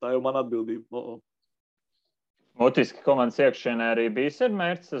cits. Tā jau man atbildība. Mutiski komandas iekšienē arī bijis ir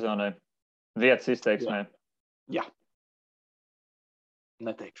mērķis sezonai? Vietas izteiksmē? Jā.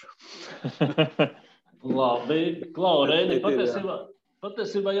 Neteikšu. Labi, Klau, Reini,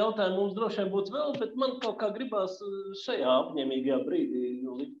 Patiesībā jautājumu mums droši vien būtu vēl, bet man kaut kā gribās šajā apņēmīgajā brīdī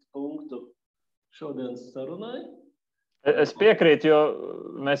likt punktu šodienas sarunai. Es piekrītu, jo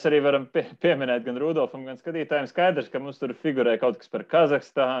mēs arī varam pieminēt gan Rudolfam, gan skatītājiem skaidrs, ka mums tur figurē kaut kas par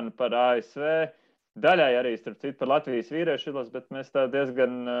Kazahstānu, par ASV, daļai arī starp citu par Latvijas vīriešu izlases, bet mēs tā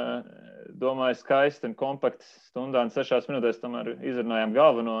diezgan, domāju, skaisti un kompakti stundā un 6 minūtēs tomēr izrunājām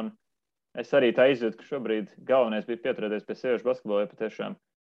galveno. Un es arī tā izjūtu, ka šobrīd galvenais bija pieturēties pie sieviešu basketbola, ja patiešām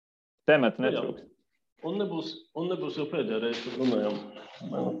temata netrūkst. Un nebūs jau pēdējā reize, kad runājam.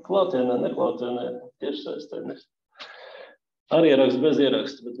 Klātienē, neklātienē, tiešsaistē. Ar ierakstu, bez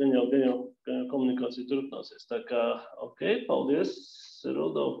ierakstu, bet viņa jau komunikācija turpināsies. Tā kā, paldies,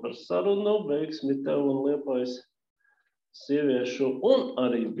 Rudo, par sarunu. Veiksmi tev un Liepājas sieviešu un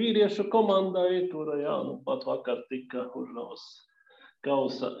arī vīriešu komandai, kura, pat vakar tika Užravas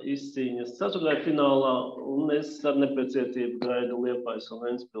kausa izcīņas ceturtdaļfinālā, un es ar nepacietību gaidu Liepājas un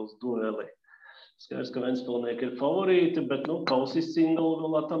Ventspils dueli. Skaidrs, ka Ventspilnieki ir favorīti, bet, kausa izcīņa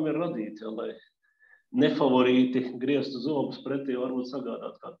galā tam ir radīti, lai nefavorīti grieztu zobus pretī, varbūt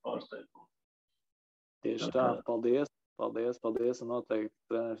sagādāt kādu pārsteigumu. Tieši tā, paldies, un noteikti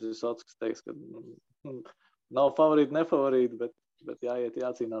treneris Visockis teiks, ka nav favorīti, nefavorīti, bet jāiet,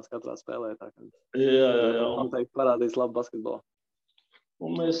 jācīnās katrā spēlē. Tā, jā. Noteikti parādīs labu basketbolu.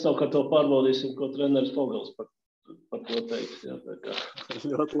 Un mēs savukārt to pārbaudīsim, ko treneris Fogels par to teiks. Jā,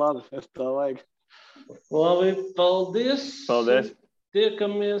 Ļoti labi, tā vajag. Labi, paldies. Paldies.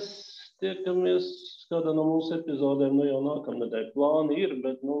 Tiekamies kādā no mūsu epizodēm, jau nākamnedēļ. Plāni ir,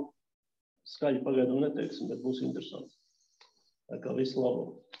 bet, skaļi pagaidām neteiksim, bet būs interesanti. Tā kā visu labu.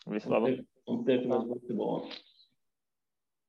 Visu labu. Un tiekamies basketbolā.